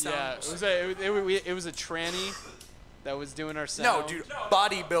 Yeah, it was a tranny that was doing our No, sound. dude,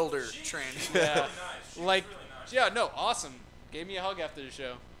 bodybuilder tranny. Yeah, like, yeah, no, awesome. Gave me a hug after the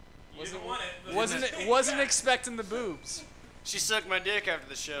show. Wasn't expecting the boobs. She sucked my dick after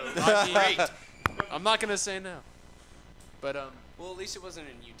the show. I mean, I'm not gonna say no, but Well, at least it wasn't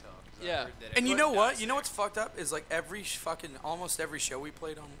in Utah. 'cause I Yeah. heard that And you everyone know what? does You know there. what's fucked up is like almost every show we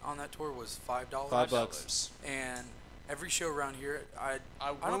played on that tour was $5. $5. And every show around here, I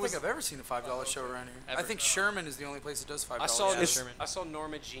don't was- think I've ever seen a $5 show around here. I Ever. think Sherman is the only place that does $5. I saw Yeah, Sherman. I saw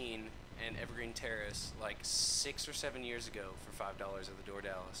Norma Jean and Evergreen Terrace like 6 or 7 years ago for $5 at the Door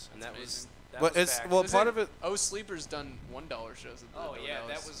Dallas, and that was amazing. that Well, was it's back- well Is part it- of it. Oh, Sleeper's done $1 shows at the Oh Door yeah,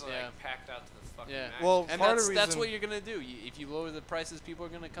 Dallas. that was like yeah. packed out to the fucking Yeah. max. Well, And part of that's reason- what you're gonna do. If you lower the prices, people are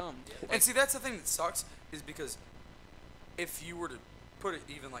gonna come. And see, that's the thing that sucks is because if you were to put it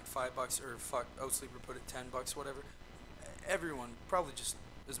even like $5 or fuck Sleeper put it $10, whatever, everyone probably just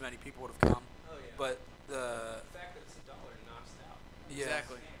as many people would have come. Oh yeah. But the the fact that it's $1 knocks it out. yeah,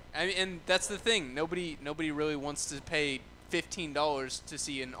 Exactly. I mean, and that's the thing. Nobody really wants to pay $15 to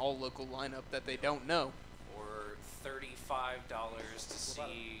see an all local lineup that they don't know. Or $35 to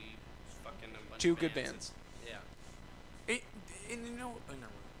see fucking a bunch Two of good bands. bands. Yeah. And you know, oh, never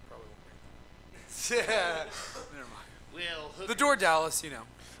mind, probably won't bring that. Yeah, never mind. Well, The Door Dallas, you know.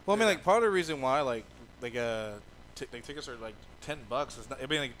 Well, I mean, like part of the reason why like tickets are like $10. It's not. I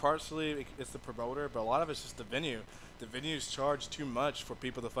mean, like partially it's the promoter, but a lot of it's just the venue. The venues charge too much for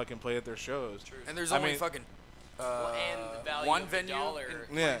people to fucking play at their shows. True. And there's I only mean- fucking Well, and the value one of venue the dollar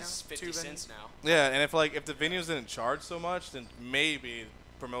in Yeah. is Plano, 50 two cents venues. now. Yeah, and if the venues didn't charge so much, then maybe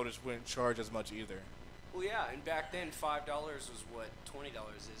promoters wouldn't charge as much either. Well, yeah, and back then $5 was what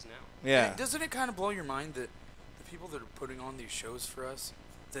 $20 is now. Yeah. I mean, doesn't it kind of blow your mind that the people that are putting on these shows for us,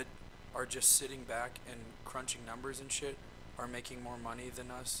 that are just sitting back and crunching numbers and shit, are making more money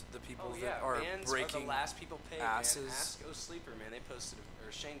than us? The people Oh yeah, that are bands breaking. are the last people paid. asses. Man. Ask O Sleeper, man. They posted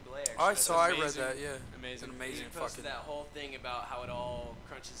or Shane Blay. Actually, Oh, I posted saw. I read amazing. that. Yeah, Amazing. It's an He amazing posted fucking. that whole thing about how it all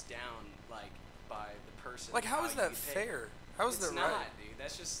crunches down like by the person. Like, how is you that get paid. fair? How is It's that not, right? dude.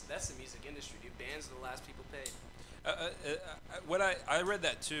 That's the music industry, dude. Bands are the last people paid. What I read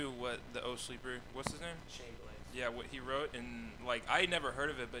that too. What the O Sleeper? What's his name? Shane Blay. Yeah, what he wrote, and like I never heard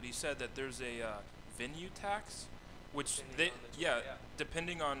of it, but he said that there's a venue tax, which Depending on the tour, yeah.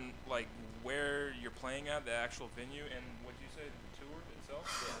 depending on like where you're playing at, the actual venue, and what you say, the tour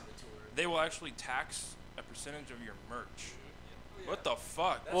itself, Yeah, the tour. they will actually tax a percentage of your merch. What the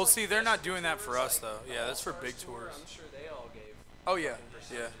fuck? Well, see, they're not doing that for us though. Yeah, that's for All-Stars big tour, tours. I'm sure they all gave. Oh yeah,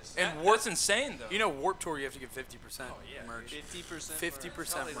 fucking yeah. percentages. And That- Warp, that's insane though. you know, Warp Tour, you have to give 50% yeah, merch. 50%.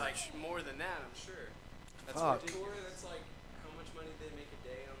 50% Probably merch. like more than that, I'm sure. That's Fuck. a tour. That's like how much money they make a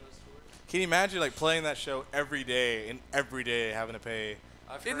day on those tours. Can you imagine like playing that show every day and every day having to pay?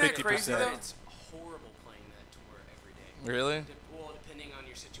 I've Isn't heard that crazy, though? It's horrible playing that tour every day. Really? Well, depending on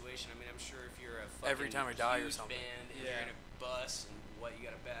your situation. I mean, I'm sure if you're a fucking Every Time I Die or huge something. band and you're in a bus and what, you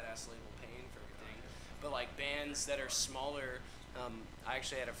got a badass label paying for everything. But like bands that are smaller, I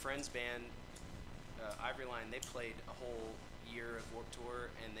actually had a friend's band, Ivory Line. They played a whole year of Warped Tour,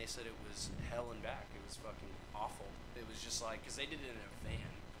 and they said it was hell and back. It was fucking awful. It was just like, because they did it in a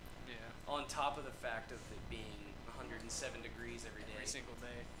van. Yeah. On top of the fact of it being 107 degrees every day. Every single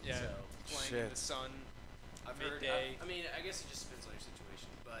day. Yeah. So, Playing in the Shit. sun. I've heard. Midday. I mean, I guess it just depends on your situation,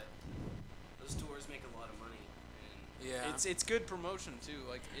 but those tours make a lot of money. And Yeah. It's good promotion too.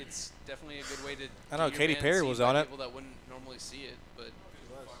 Like it's definitely a good way to. I know, get your Katy band Perry seen was by on it. People that wouldn't normally see it, but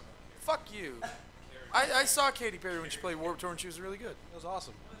Fuck you. I saw Katy Perry when she played Warp Tour and she was really good. It was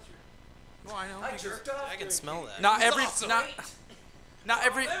awesome. Well, I know. because I can smell that. Not every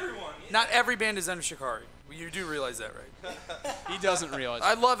Everyone. not every band is Enter Shikari. You do realize that, right? he doesn't realize.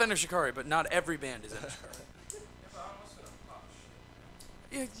 I love Enter Shikari, but not every band is Enter Shikari.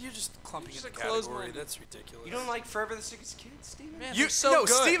 Yeah, you're just clumping just in a the closed category. minded. That's ridiculous. you don't like Forever the Sickest Kid, Steven? Man, You they're so no,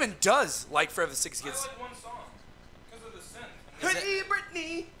 good. Steven does like Forever the Six I Kids. like one song because of the synth. Honey,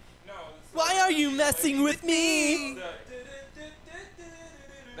 Brittany. No. Why are you messing with me?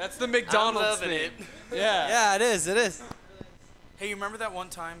 That's the McDonald's loving thing. it. Yeah. Yeah, it is. It is. Hey, you remember that one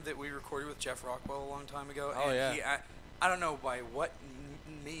time that we recorded with Jeff Rockwell a long time ago? Oh, and yeah. He, I don't know by what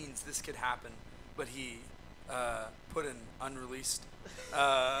means this could happen, but he put an unreleased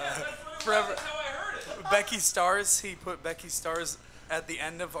Forever. That's how I heard it. Becky Stars. He put Becky Stars at the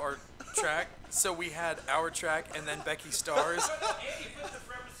end of our track, so we had our track and then Becky Stars. And he put the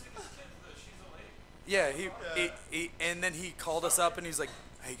Forever Sickest Kids, She's a Lady. Yeah, he and then he called us up and he's like,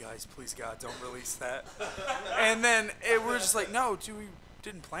 "Hey guys, please God, don't release that." And then we were just like, "No, dude, we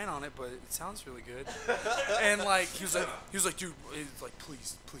didn't plan on it, but it sounds really good." And like he was like, "Dude, it's like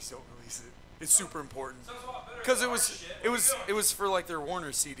please don't release it. It's super important." Sounds a lot better Because than it our was shit. it was it was for like their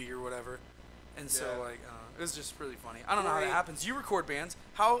Warner CD or whatever, and so like it was just really funny. I don't know how that happens. You record bands.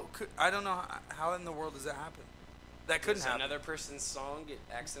 How could I don't know how in the world does that happen? That couldn't Does happen another person's song get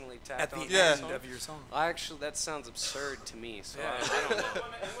accidentally tacked at the on? end to of your song. Actually, that sounds absurd to me. So Yeah. I don't know. It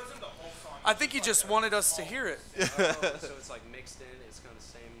wasn't the whole song. I think he just wanted us to hear it. So it's like mixed in. It's kind of the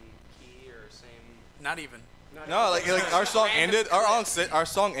same key, or or same? Not even. Not No, even- like our song Random ended. clip. Our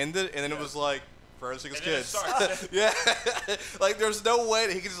song ended, and then it was like for us And then it kids. starts. Yeah, like there's no way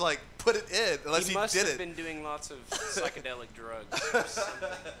that he could just like put it in unless he must did have it. been doing lots of psychedelic drugs or something.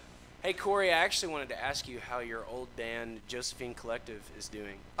 Hey, Corey, I actually wanted to ask you how your old band, Josephine Collective, is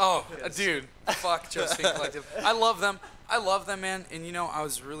doing. Oh, Yes. dude, fuck Josephine Collective. I love them. I love them, man. And you know, I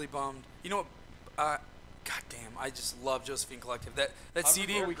was really bummed. You know what? God damn, I just love Josephine Collective. That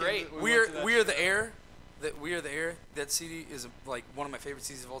CD, great. We are the air. That We Are the Air. That CD is like one of my favorite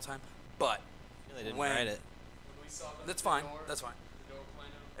CDs of all time. But They didn't when write it. that's fine. That's fine.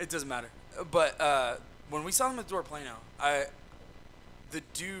 It doesn't matter. But when we saw them at Door Plano, the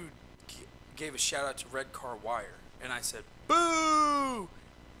dude gave a shout out to Red Car Wire, and I said boo,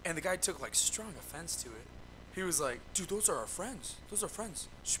 and the guy took like strong offense to it. He was like, dude, those are our friends. Those are friends.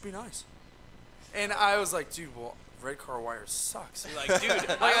 Should be nice. And I was like, dude, well, Red Car Wire sucks. Like, dude,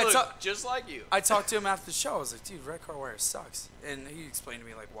 I I look ta- just like you. I talked to him after the show. I was like, dude, Red Car Wire sucks. And he explained to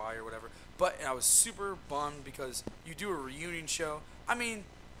me, like, why or whatever. But I was super bummed because you do a reunion show. I mean,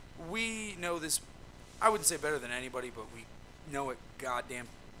 we know this, I wouldn't say better than anybody, but we know it goddamn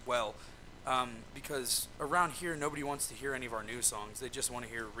well. Because around here, nobody wants to hear any of our new songs. They just want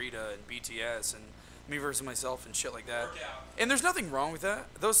to hear Rita and BTS and Me versus Myself and shit like that. And there's nothing wrong with that.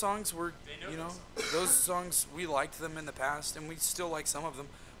 Those songs were, you know, those songs, we liked them in the past, and we still like some of them.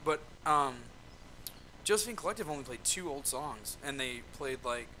 But Josephine Collective only played 2 old songs, and they played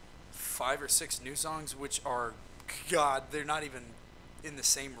like 5 or 6 new songs, which are, God, they're not even in the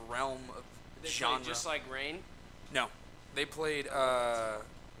same realm of They genre. played Just Like Rain. No, they played the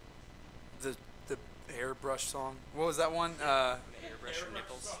airbrush song. What was that one? Airbrush your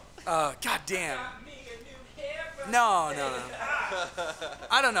nipples. God damn. No.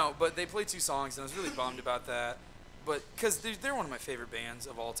 I don't know, but they played 2 songs, and I was really bummed about that. But because they're one of my favorite bands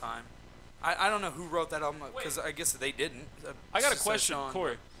of all time. I don't know who wrote that album, because I guess they didn't. I got a Just question, Sean,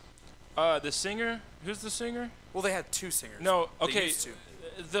 Corey. The singer? Who's the singer? Well, they had 2 singers. No, They okay. used to.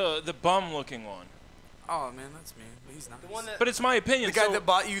 The bum looking one. Oh man, that's me. But he's not. The one that But it's my opinion. The guy so that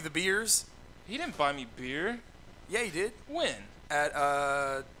bought you the beers. he didn't buy me beer. Yeah, he did. When?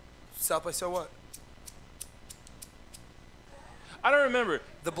 At South by So What? I don't remember.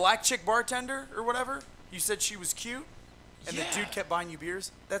 The black chick bartender or whatever. You said she was cute, and Yeah. the dude kept buying you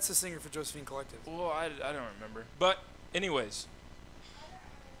beers. That's the singer for Josephine Collective. Well, I don't remember. But anyways.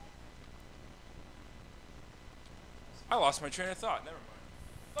 I lost my train of thought. Never mind.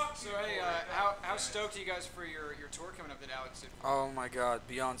 So hey, how stoked are you guys for your tour coming up that Alex did? Oh my God,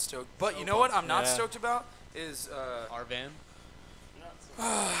 beyond stoked. But you know what? I'm not Yeah. stoked about is Our van.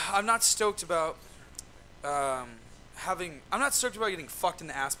 I'm not stoked about I'm not stoked about getting fucked in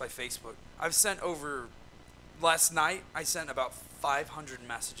the ass by Facebook. I've sent over last night. I sent about 500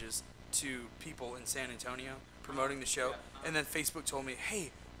 messages to people in San Antonio promoting the show, and then Facebook told me,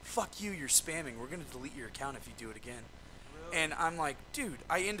 "Hey, fuck you, you're spamming. We're gonna delete your account if you do it again." And I'm like, dude,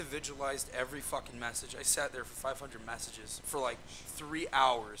 I individualized every fucking message. I sat there for 500 messages for like 3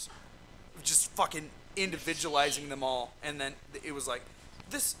 hours, just fucking individualizing them all, and then it was like,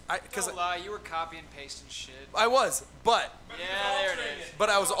 because Don't lie, you were copy and pasting shit. I was, but Yeah, there it is.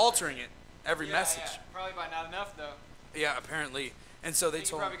 I was altering it every Yeah, message. yeah. Probably by not enough though. Yeah, apparently. And so I they think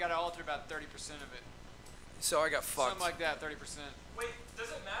you told probably me. got to alter about 30% of it. So I got fucked. Something like that, 30%. Wait,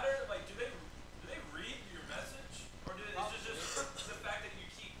 does it matter? Like, do they read your message, or is it just the fact that you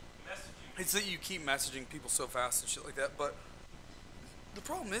keep messaging? It's that you keep messaging people so fast and shit like that. But the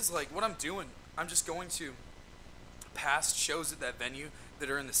problem is, like, what I'm doing, I'm just going to past shows at that venue that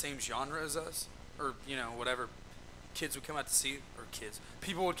are in the same genre as us, or you know, whatever kids would come out to see, or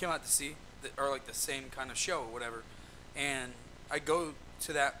people would come out to see that are like the same kind of show or whatever. And I go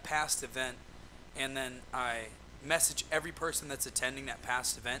to that past event, and then I message every person that's attending that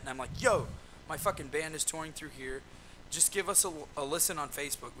past event, and I'm like, yo, my fucking band is touring through here. Just give us a listen on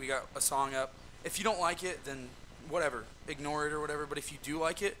Facebook. We got a song up. If you don't like it, then whatever, ignore it or whatever. But if you do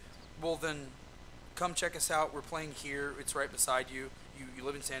like it, well then come check us out. We're playing here. It's right beside you. You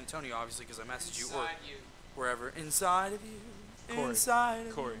live in San Antonio, obviously, because I messaged you, or Inside you. wherever. Inside of you. Corey. Inside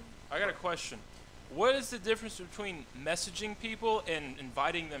of Corey, you. I got a question. What is the difference between messaging people and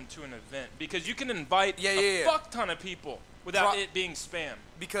inviting them to an event? Because you can invite a fuck ton of people without it being spam.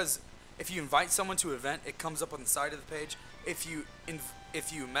 Because if you invite someone to an event, it comes up on the side of the page. If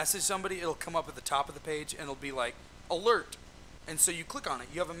you message somebody, it'll come up at the top of the page, and it'll be like, alert. And so you click on it.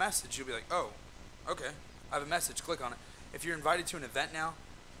 You have a message. You'll be like, oh, okay. I have a message. Click on it. If you're invited to an event now,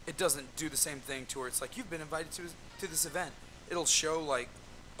 it doesn't do the same thing to where it's like, you've been invited to this event. It'll show like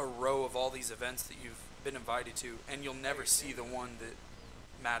a row of all these events that you've been invited to, and you'll never see the one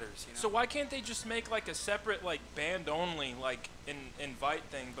that matters. You know. So why can't they just make like a separate like band only like invite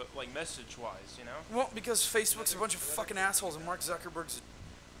thing, but like message wise, you know? Well, because Facebook's a bunch of fucking assholes, and Mark Zuckerberg's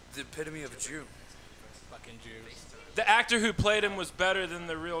the epitome of a Jew. Fucking Jews. The actor who played him was better than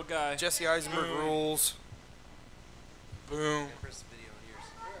the real guy. Jesse Eisenberg rules. Boom.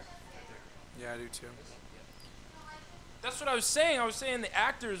 Yeah, I do too. That's what I was saying. I was saying the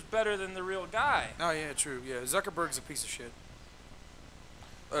actor is better than the real guy. Oh yeah, true. Yeah, Zuckerberg's a piece of shit.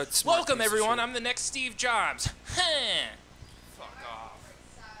 Smart Welcome piece of everyone. shit. I'm the next Steve Jobs. Fuck off.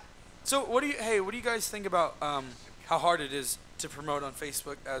 So what do you guys think about how hard it is to promote on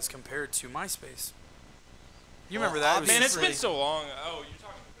Facebook as compared to MySpace? You remember that? It was Man, it's free. been so long. Oh, you're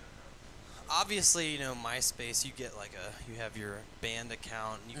talking. Obviously, you know, MySpace, you get like you have your band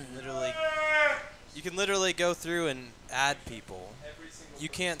account, and you can literally go through and add people. You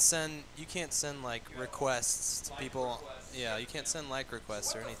can't send like requests to people. Yeah, you can't send like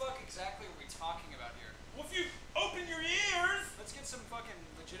requests or anything. What the fuck exactly are we talking about here? Well, if you open your ears. Let's get some fucking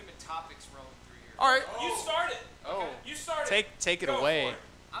legitimate topics rolling through here. All right. You started. Oh. You started. Take it Go away. for it.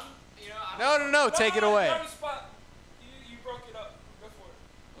 I'm, you know, I'm No, take it away. you're on the spot. You broke it up. Go for it.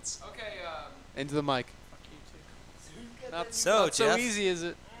 Let's Okay, into the mic. Not So, not so Jeff? easy, is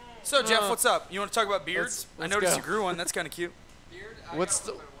it? So Jeff, what's up? You want to talk about beards? I let's noticed go. you grew one. That's kind of cute. beard.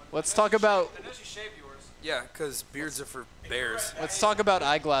 Let's talk about I know she shaved yours. Yeah, because beards are for bears. let's talk about Who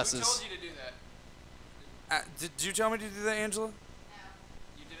eyeglasses. told you to do that? Did you tell me to do that, Angela?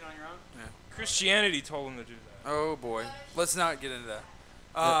 You did it on your own? Christianity told him to do that. Oh boy, let's not get into that.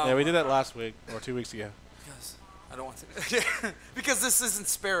 Yeah, we did that last week or 2 weeks ago. Because I don't want to. Because this isn't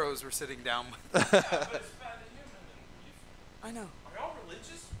sparrows we're sitting down with. But it's bad to human. I know. Are y'all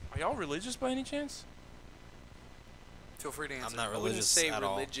religious? Are y'all religious by any chance? Feel free to answer. I'm not I wouldn't religious say at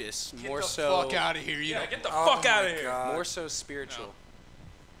all. religious. Get More the so. fuck out of here. Yeah, get the Oh fuck out my of here. God. More so spiritual.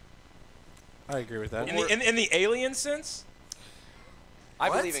 I agree with that. In the alien sense? I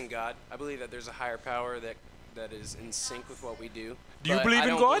What? believe in God. I believe that there's a higher power that is in sync with what we do. Do you But believe I in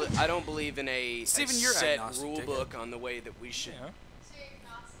don't God? I don't believe in a Steven, you're set agnostic, rule dickhead. book on the way that we should. Yeah.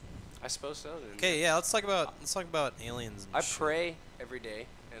 I suppose so. Then. Okay, yeah, let's talk about aliens. And I shit. pray every day,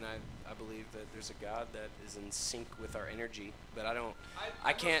 and I believe that there's a God that is in sync with our energy. But I don't.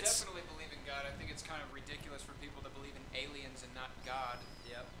 I can't most definitely believe in God. I think it's kind of ridiculous for people to believe in aliens and not God.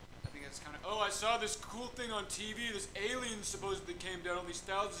 Yep. I think it's kind of, oh, I saw this cool thing on TV. This alien supposedly came down all these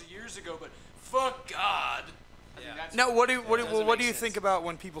thousands of years ago, but fuck God. I think that's Now, what do you doesn't make think sense. about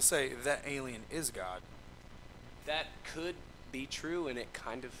when people say that alien is God? That could be true, and it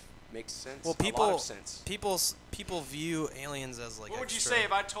kind of makes sense. Well, a lot people of sense. people view aliens as like. What would you extra- say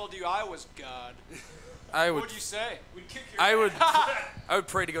if I told you I was God? I What would. would you say? I would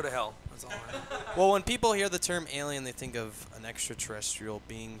pray to go to hell. That's all. Well, when people hear the term alien, they think of an extraterrestrial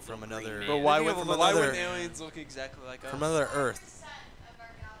being from another. But why from would- another aliens look exactly like from another Earth?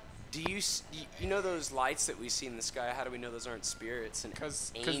 Do you know those lights that we see in the sky? How do we know those aren't spirits and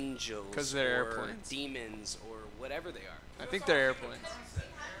 'Cause angels they're or airplanes. demons or whatever they are? I think they're airplanes.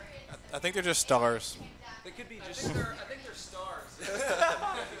 I think they're just stars. They could be I just. think they're stars.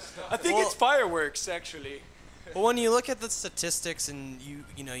 I think Well- it's fireworks, actually. Well, when you look at the statistics and you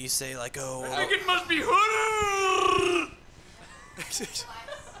say like, oh, well, It must be hoodoo.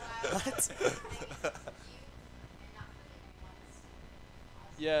 what?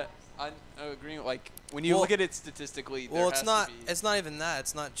 Yeah, I agree. Like when you Well- look at it statistically, there Well, it's has not. To be, It's not even that.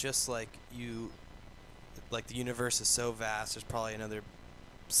 It's not just like you. Like the universe is so vast. There's probably another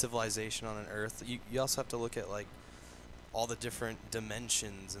civilization on an Earth. You also have to look at like all the different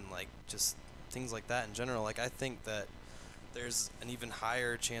dimensions and like just things like that in general. Like I think that there's an even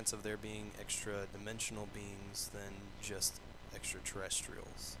higher chance of there being extra dimensional beings than just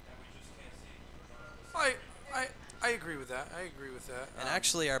extraterrestrials. I agree with that. I agree with that. And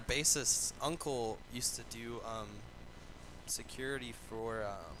actually, our bassist's uncle used to do security for.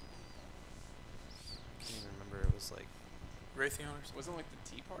 I can't even remember. It was like Raytheon or something. wasn't like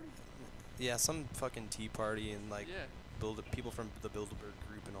the Tea Party. yeah, some fucking Tea Party and like Yeah. people from the Bilderberg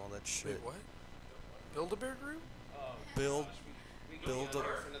group and all that shit. Wait, what? Build-A-Bear Group? Build. Build Build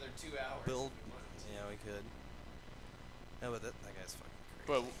for another 2 hours. Build. Yeah, we could. No, but that guy's fucking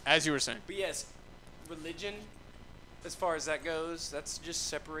But crazy. as you were saying, But yes, religion, as far as that goes, that's just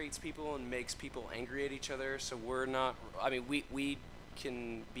separates people and makes people angry at each other. So we're not. I mean, we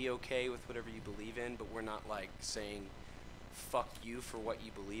can be okay with whatever you believe in, but we're not like saying fuck you for what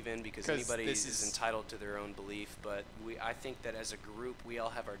you believe in, because 'Cause anybody this is is- entitled to their own belief. But I think that as a group, we all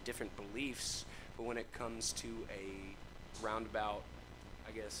have our different beliefs. But when it comes to a roundabout,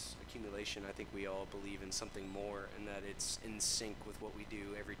 guess, accumulation. I think we all believe in something more, and that it's in sync with what we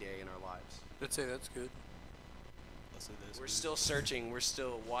do every day in our lives. I'd say that's good. We're still searching. We're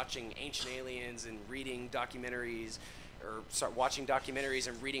still watching Ancient Aliens and reading documentaries, or start watching documentaries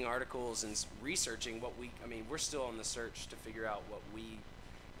and reading articles and researching what we. I mean, we're still on the search to figure out what we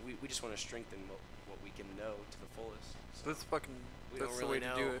just want to strengthen what we can know to the fullest. So That's fucking. we That's don't the really way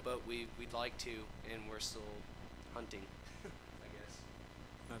know, to do it. but we'd like to, and we're still hunting. I guess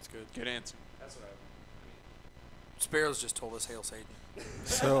That's good. Good answer. that's what I Sparrows just told us hail Satan.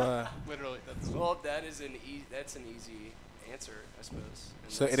 So, Literally, that's. Well, that's an easy answer, I suppose.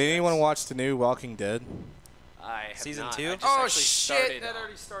 And so that's- did anyone that's- watch the new Walking Dead? I have Season not. 2? I just Oh actually shit! started- That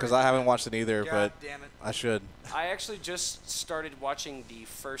already started. Because I haven't watched it either, God but damn it. I should. I actually just started watching the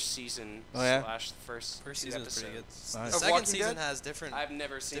first season Oh, yeah? slash the first First two season is pretty good. episodes. Nice. The Of second Walking season Dead? has different I've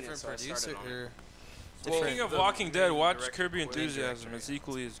never seen it, so I producer started on it. or Well, Speaking of the Walking Dead, main watch director- Curb Your well, main Enthusiasm. director, It's yeah.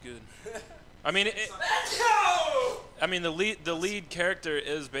 equally as good. I mean, I mean, the lead character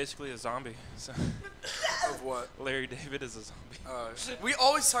is basically a zombie. So Of what? Larry David is a zombie. We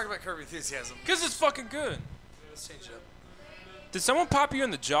always talk about Curb Your Enthusiasm. Cause it's fucking good. Let's change it up. Did someone pop you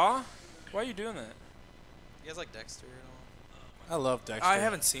in the jaw? Why are you doing that? You guys like Dexter and all? I love Dexter. I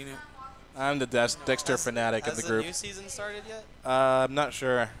haven't seen it. I'm the Dexter fanatic of Has the group. new season started yet? I'm not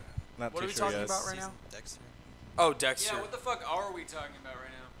sure. Not What too are we sure talking yet. about right now? Dexter. Oh, Dexter. Yeah, what the fuck are we talking about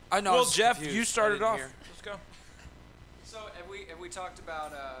right now? I know. I Well, was Jeff, confused. you I started didn't off. hear. Let's go. So have we talked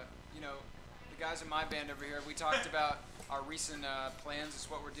about you know, the guys in my band over here? We talked about our recent plans. Is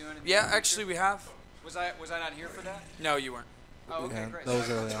what we're doing. In the Yeah, future? actually, we have. Was I not here for that? No, you weren't. Oh, okay, Yeah, great. that was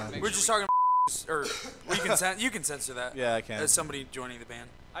So I early just wanted on. to make We're sure just we- talking. Or you can censor that. Yeah, I can. As somebody joining the band.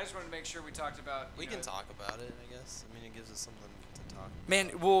 I just wanted to make sure we talked about. We you can know, talk about it, I guess. I mean, it gives us something to talk.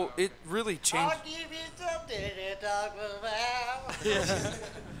 Man, well, it really changed.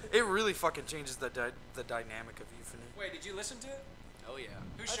 It really fucking changes the dynamic of Euphony. Wait, did you listen to it? Oh yeah.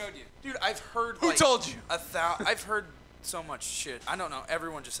 Who showed you? Dude, I've heard. Who like, told you? I've heard so much shit. I don't know.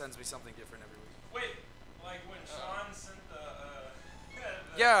 Everyone just sends me something different every week. Wait, like when Sean sent the.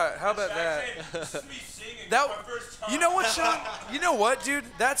 Yeah, how about that? That you know what, Sean? You know what, dude?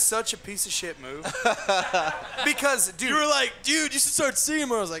 That's such a piece of shit move. Because, dude, You were like, dude, you should start singing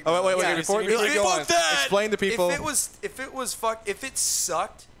more. I was like, Oh wait, Yeah, before if it- go on, fuck that! explain to people. if it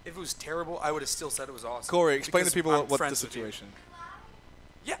sucked, if it was terrible, I would have still said it was awesome. Corey, explain to Because people I'm what the friends with you. situation.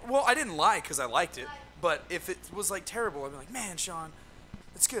 Yeah, well, I didn't lie because I liked it. But if it was like terrible, I'd be like, man, Sean,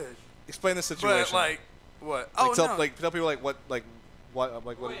 it's good. Explain the situation. But like, what? Like, Oh tell, no. tell people what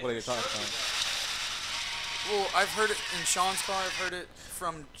are you talking about? Well, I've heard it in Sean's car. I've heard it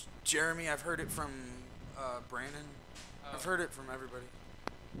from Jeremy. I've heard it from Brandon. I've heard it from everybody.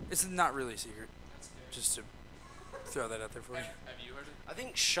 It's not really a secret. Just to throw that out there for you. Have you heard it? I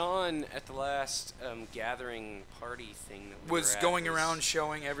think Sean at the last gathering party thing that we Was were at going around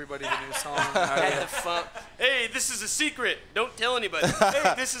showing everybody the new song. How Had to- the fun. Hey, this is a secret. Don't tell anybody.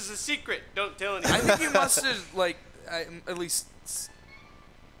 Hey, this is a secret. Don't tell anybody. I think you must have like at least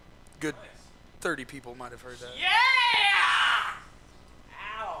good 30 people might have heard that.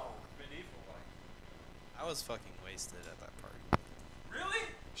 I was fucking wasted at that party. Really?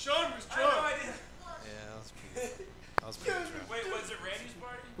 Sean was drunk. I had no idea. Yeah, I was pretty drunk. Wait, was it Randy's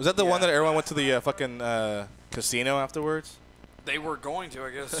party? Was that the one that everyone went to the fucking casino afterwards? They were going to, I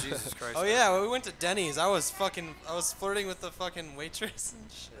guess. Jesus Christ. Oh yeah, when we went to Denny's. I was flirting with the fucking waitress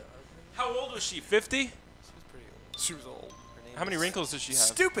and shit. How old was she? 50? She was pretty old. She was old. Her name How many was- wrinkles does she have?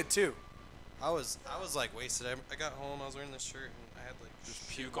 Stupid too. I was like wasted. I got home. I was wearing this shirt and I had like Just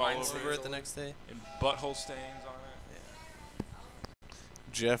puke all all over over it the next day. and butthole stains on it.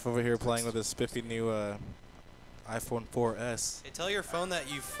 Jeff over here playing with his spiffy new iPhone 4S. Hey, tell your phone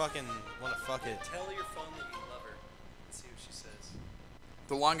that you fucking want to fuck it. Tell your phone that you love her. Let's see what she says.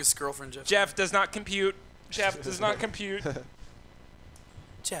 The longest girlfriend Jeff. Jeff does not compute. Jeff does not compute.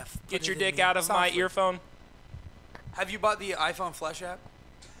 Jeff. Get put your it in dick me out of my softly. earphone. Have you bought the iPhone Flash app?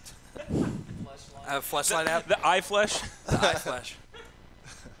 Flashlight app? The eye flesh. The iFlash.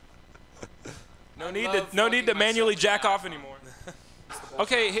 No need to manually jack off anymore.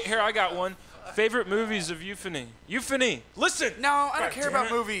 Okay, here I got one. Favorite movies of Euphony. Euphony, listen. No, I don't God care damn about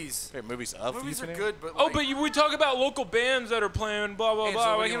it. movies. Hey, movies of Movies are Euphony? good, but Oh, like, but we talk about local bands that are playing, blah blah Angela,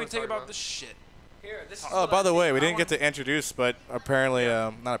 blah. what Why do you can't we wanna talk talk about about? this shit? Here, this is Oh, what by I the think. way, we I didn't get want- to introduce, but apparently,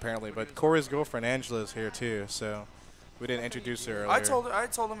 not apparently, but Corey's girlfriend Angela is here too, so we didn't introduce her earlier. I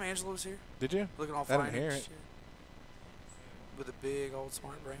told him Angela was here, Did you? looking all I fine didn't hear and it. shit. With a big old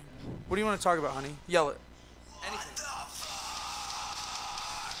smart brain. What do you want to talk about, honey? Yell it. Anything.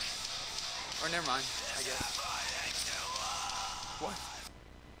 Or never mind, I guess. What?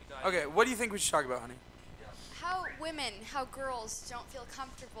 Okay, what do you think we should talk about, honey? How girls don't feel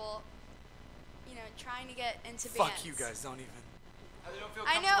comfortable, trying to get into bands. Fuck you guys, don't even. How they don't feel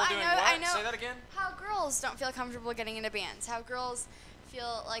I comfortable know, doing I know, what? I know. Say that again. How girls don't feel comfortable getting into bands. How girls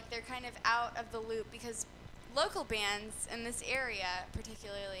feel like they're kind of out of the loop because local bands in this area,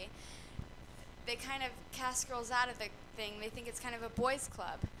 particularly, they kind of cast girls out of the thing. They think it's kind of a boys'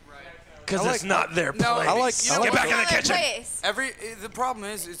 club. Right. Because it's not their place. No, I like. You know, I get like back in the Another kitchen. place. The problem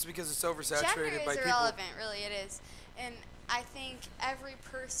is it's because it's oversaturated Gender by is people. irrelevant, really. It is, and I think every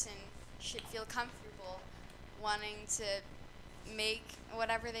person should feel comfortable wanting to make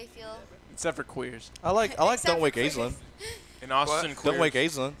whatever they feel. Except for queers. I like. Except Don't for Wake queers. Aislinn. In Austin, Don't Wake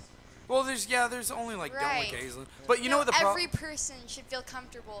Aislinn. Well, there's only like Right. Don't Wake Aislinn. But you know what the every problem? person should feel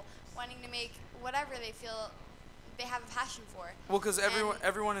comfortable wanting to make whatever they feel they have a passion for. Well, because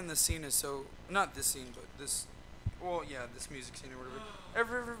everyone in the scene is so not this scene, but this. Well, yeah, this music scene or whatever.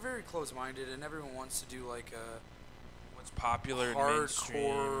 Everyone very close-minded, and everyone wants to do like a what's popular and mainstream.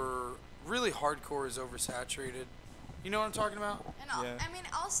 hardcore. Really, hardcore is oversaturated. You know what I'm talking about? And Yeah. I mean,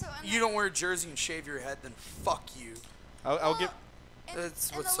 also in You don't wear a jersey and shave your head, then fuck you. I'll give.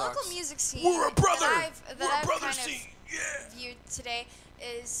 That's in what the sucks. local music scene We're a brother. that I've kind of viewed today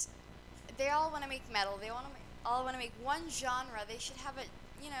is they all want to make metal. They all want to make one genre. They should have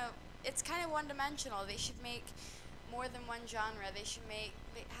it's kind of one-dimensional. They should make more than one genre. They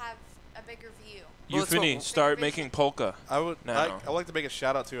have a bigger view. Well, it's Euphony, what- start making polka. I would. No. I would like to make a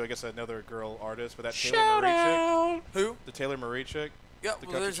shout out to, I guess, another girl artist, but that Taylor Shout Marie out. Who? chick. The Taylor Marie chick. Yeah, The well,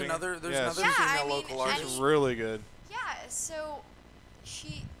 country there's singer? another. There's Yes. another Yeah, female I mean, local and- artist. She's really good. Yeah, so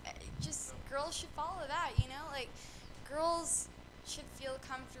just girls should follow that, like girls should feel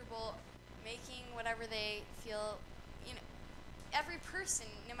comfortable making whatever they feel, every person,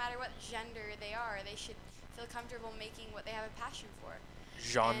 no matter what gender they are, they should feel comfortable making what they have a passion for.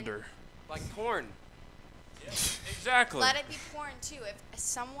 Gender. Like porn. Exactly. Let it be porn too. If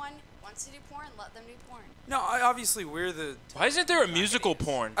someone wants to do porn, let them do porn. No, obviously we're the. Why isn't there a musical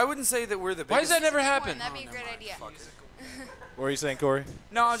porn? I wouldn't say that we're the. Why does biggest- that never Porn, happen? that'd be a Oh, great never idea. mind, fuck it. What are you saying, Corey?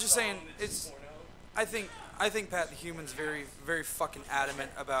 No, I was just saying it's. I think Pat the Human's very very fucking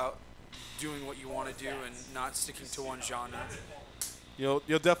adamant about doing what you want to do and not sticking to one genre. You'll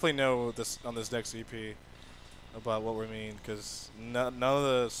definitely know this on this next EP about what we mean, because none of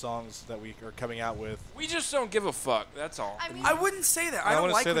the songs that we are coming out with. We just don't give a fuck. That's all. I mean, I wouldn't say that. I I don't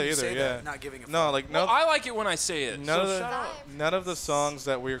wouldn't like say when that you either, say yeah. that. Not giving a fuck. No, like Well, no. I like it when I say it. None so of the shut up. none of the songs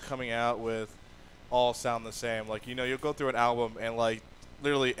that we're coming out with all sound the same. Like, you'll go through an album and like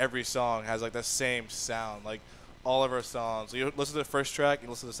literally every song has like the same sound. Like all of our songs. You listen to the first track, you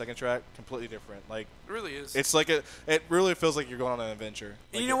listen to the second track, completely different. Like It really is. it's like it really feels like you're going on an adventure.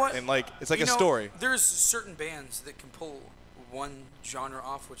 And Like, you know what? And like it's like You a know, story. There's certain bands that can pull one genre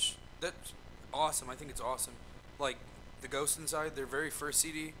off, which that's awesome. I think it's awesome. Like the Ghost Inside, their very first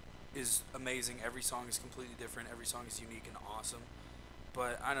CD is amazing. Every song is completely different. Every song is unique and awesome.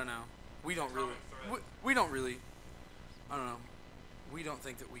 But I don't know. We don't really. We don't really. I don't know. We don't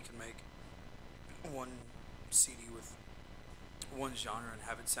think that we can make one CD with one genre and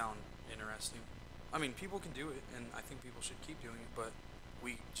have it sound interesting. I mean, people can do it, and I think people should keep doing it, but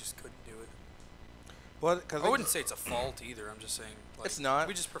we just couldn't do it. What? Cause I wouldn't say it's a fault either. I'm just saying. Like, it's not.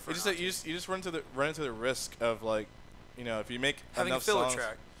 We just prefer. It's just not that to. you just run into the risk of like, if you make Having a enough filler songs,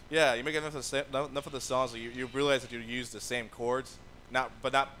 track. Yeah, you make enough of the songs that you realize that you use the same chords, not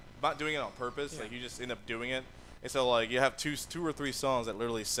doing it on purpose. Yeah. Like you just end up doing it, and so like you have two or three songs that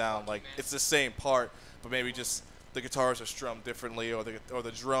literally sound like it's the same part, but maybe just the guitars are strummed differently, or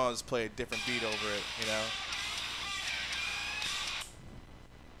the drums play a different beat over it.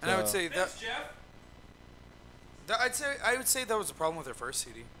 And I would So- say that. I would say that was a problem with their first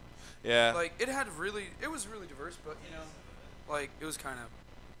CD. Yeah. Like it was really diverse, but like it was kind of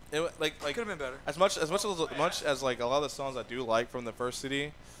Like could have been better. as much as like a lot of the songs I do like from the first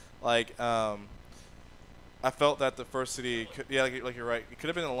CD, like I felt that the first CD like you're right, it could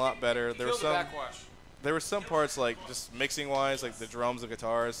have been a lot better. There were some parts like just mixing wise, like the drums and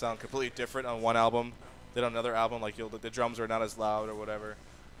guitars sound completely different on one album than on another album. Like the drums are not as loud or whatever.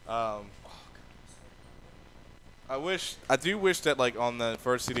 I do wish that like on the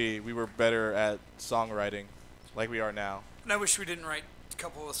first CD we were better at songwriting, like we are now. And I wish we didn't write a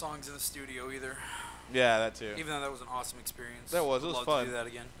couple of songs in the studio either. Yeah, that too. Even though that was an awesome experience. That was. It Would was love fun. to do that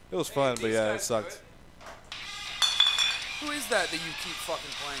again. It was fun, but yeah, it sucked. Who is that you keep fucking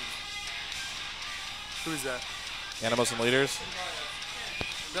playing? Who is that? Animals and Leaders.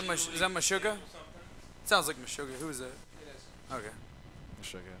 Is that Meshuggah? Sounds like Meshuggah. Who is that? Okay.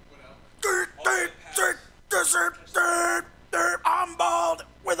 I'm bald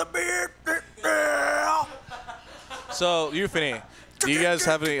with a beard. So, Euphony, do you guys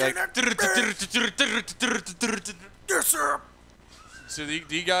have any like? Yes, sir. So,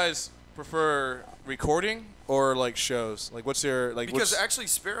 do you guys prefer recording or like shows? Like, what's your like? Because what's, actually,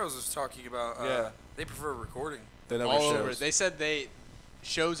 Sparrows was talking about. They prefer recording. they never All shows. over. They said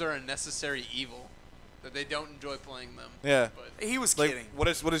shows are a necessary evil, that they don't enjoy playing them. Yeah. But He was Like, kidding. what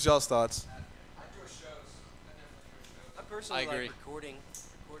is y'all's thoughts? I personally I agree. like recording.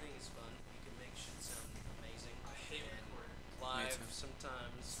 Recording is fun. You can make shit sound amazing. I hate recording. Live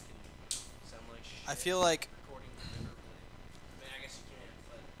sometimes can sound like shit. I feel like, Recording you never really. I mean, I guess you can,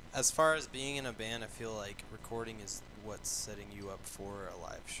 but as far as being in a band, I feel like recording is what's setting you up for a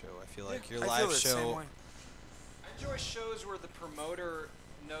live show. I feel like your I feel live the same show. way. I enjoy shows where the promoter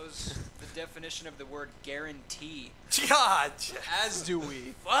knows the definition of the word guarantee. God. as do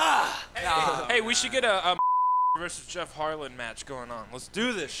we. Nah. Hey, we should get a versus Jeff Harlan match going on. Let's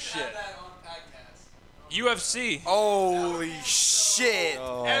do this shit. UFC. Holy shit.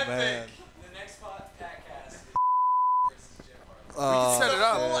 Oh man. the next Patcast is We can set it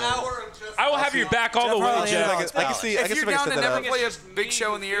up. I will have your back all the way, Harlan, Jeff. I can see. I If can see you're if I down can to set that never up. play a It's just big me show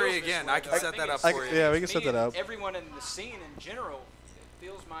who in the area feels this again, way. I can I set think that up it's- for you. Yeah, we can Me set that and up. Everyone in the scene in general, it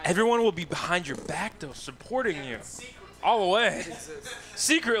feels my. Everyone will be behind your back, though, supporting you. All the way.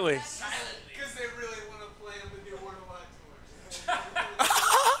 Secretly. Because they really want to play on the new Word Alive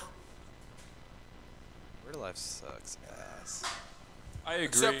tour. Word Alive sucks ass. I agree.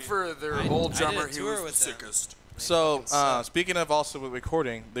 Except for their I old did a drummer, he tour was with the them. sickest. So, fucking suck. speaking of also with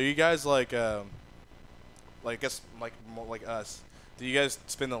recording, do you guys like I guess like more like us? Do you guys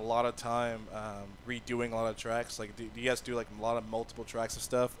spend a lot of time redoing a lot of tracks? Like, do you guys do like a lot of multiple tracks of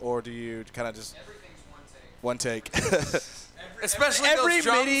stuff, or do you kind of just Everything's one take. one take? Especially Every those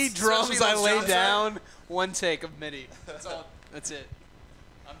drums, MIDI drums especially I those lay drums, down, one take of MIDI. That's all. That's it.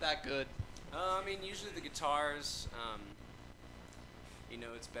 I'm that good. I mean, usually the guitars,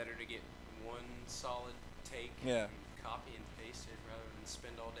 it's better to get one solid take Yeah. and copy and paste it rather than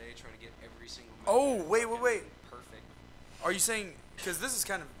spend all day trying to get every single Oh, measure wait, fucking wait. perfect. Are you saying, because this is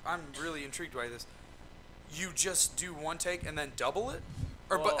kind of, I'm really intrigued by this, you just do one take and then double it?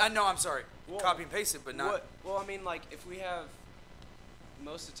 Or, Well- no, I'm sorry, well, copy and paste it, but not. Well, I mean, like, if we have,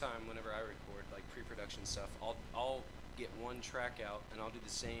 most of the time, whenever I record, like, pre-production stuff, I'll get one track out, and I'll do the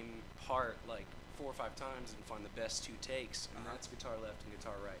same part, like, 4 or 5 times and find the best 2 takes, and that's guitar left and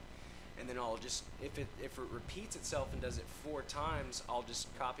guitar right. And then I'll just, if it repeats itself and does it 4 times, I'll just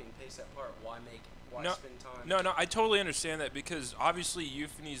copy and paste that part. Why spend time? No, I totally understand that because obviously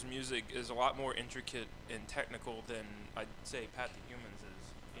Euphony's music is a lot more intricate and technical than I'd say Pat the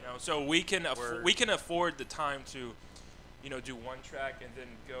Humans is. So we can afford the time to, do one track and then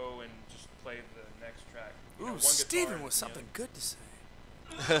go and just play the next track. Ooh, one Steven guitar, was something good to say.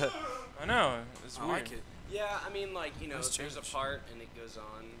 I know, it's I weird. like it. Yeah, I mean, like, Nice if there's a change. part and it goes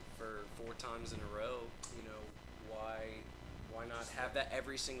on for 4 times in a row, why not have that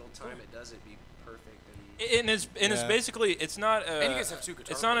every single time it does it be perfect and It's Yeah. basically it's not a, And you guys have 2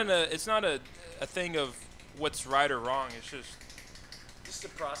 guitar it's not players. it's not a thing of what's right or wrong. It's just a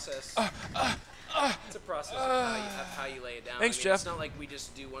process. It's a process of how you lay it down. Thanks, I mean, Jeff. It's not like we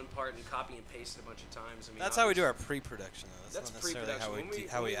just do one part and copy and paste it a bunch of times. I mean, That's how we do our obviously- pre-production, though. That's That's not necessarily how we pre-production.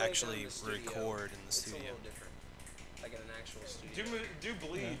 how When we we lay it down actually in the studio, record in the It's a studio. little different. Like in an actual studio. do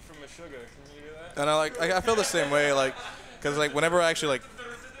bleed from a sugar. Can you do that? And I feel the same way, like, because like whenever I actually like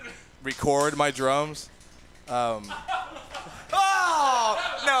record my drums, Oh,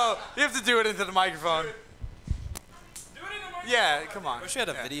 no, you have to do it into the microphone. Yeah, come on. I wish we had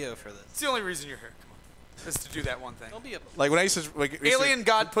a Yeah. video for this. It's the only reason you're here. Come on. Is to do that one thing. Don't be a. like when I used to like we used to- Alien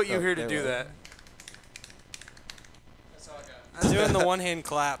God put you Oh, here to there do we go. that. That's all I got. Doing the one-hand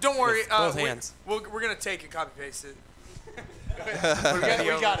clap. Don't worry. with both we- hands. We're going to take it, copy paste it. We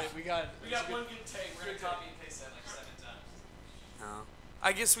got it. We got it. We got one good take. We're gonna copy and paste that like 7 times. No.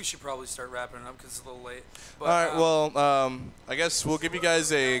 I guess we should probably start wrapping it up because it's a little late. But, All right, well, I guess we'll give you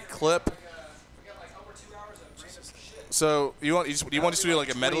guys a clip. We got like over 2 hours of random shit. So do you want just to do like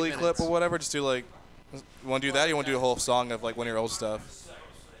a 20 medley clip minutes. or whatever? Just do like, you want to do that? Or you want to do a whole song of like one of your old stuff?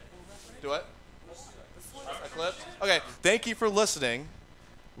 Do what? A clip? Okay. Thank you for listening.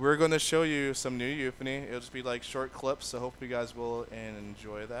 We're going to show you some new Euphony. It'll just be like short clips, so hopefully you guys will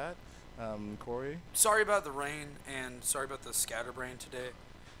enjoy that. Corey? sorry about the rain and sorry about the scatterbrain today.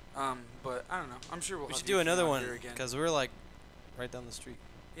 But I don't know. I'm sure we'll We have should do Euphony another on one here again. because we're like right down the street.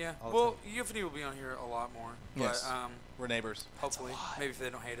 Yeah. all the Well, Euphony will be on here a lot more. Yes. But We're neighbors. hopefully, maybe if they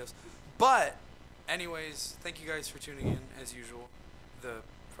don't hate us. But, anyways, thank you guys for tuning in as usual. The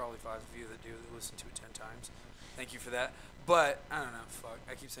probably 5 of you that do listen to it 10 times. Thank you for that. But I don't know. Fuck.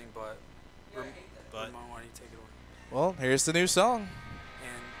 I keep saying but. But Ramon, why don't you take it away? Well, here's the new song.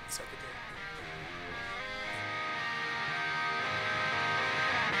 And suck a dick.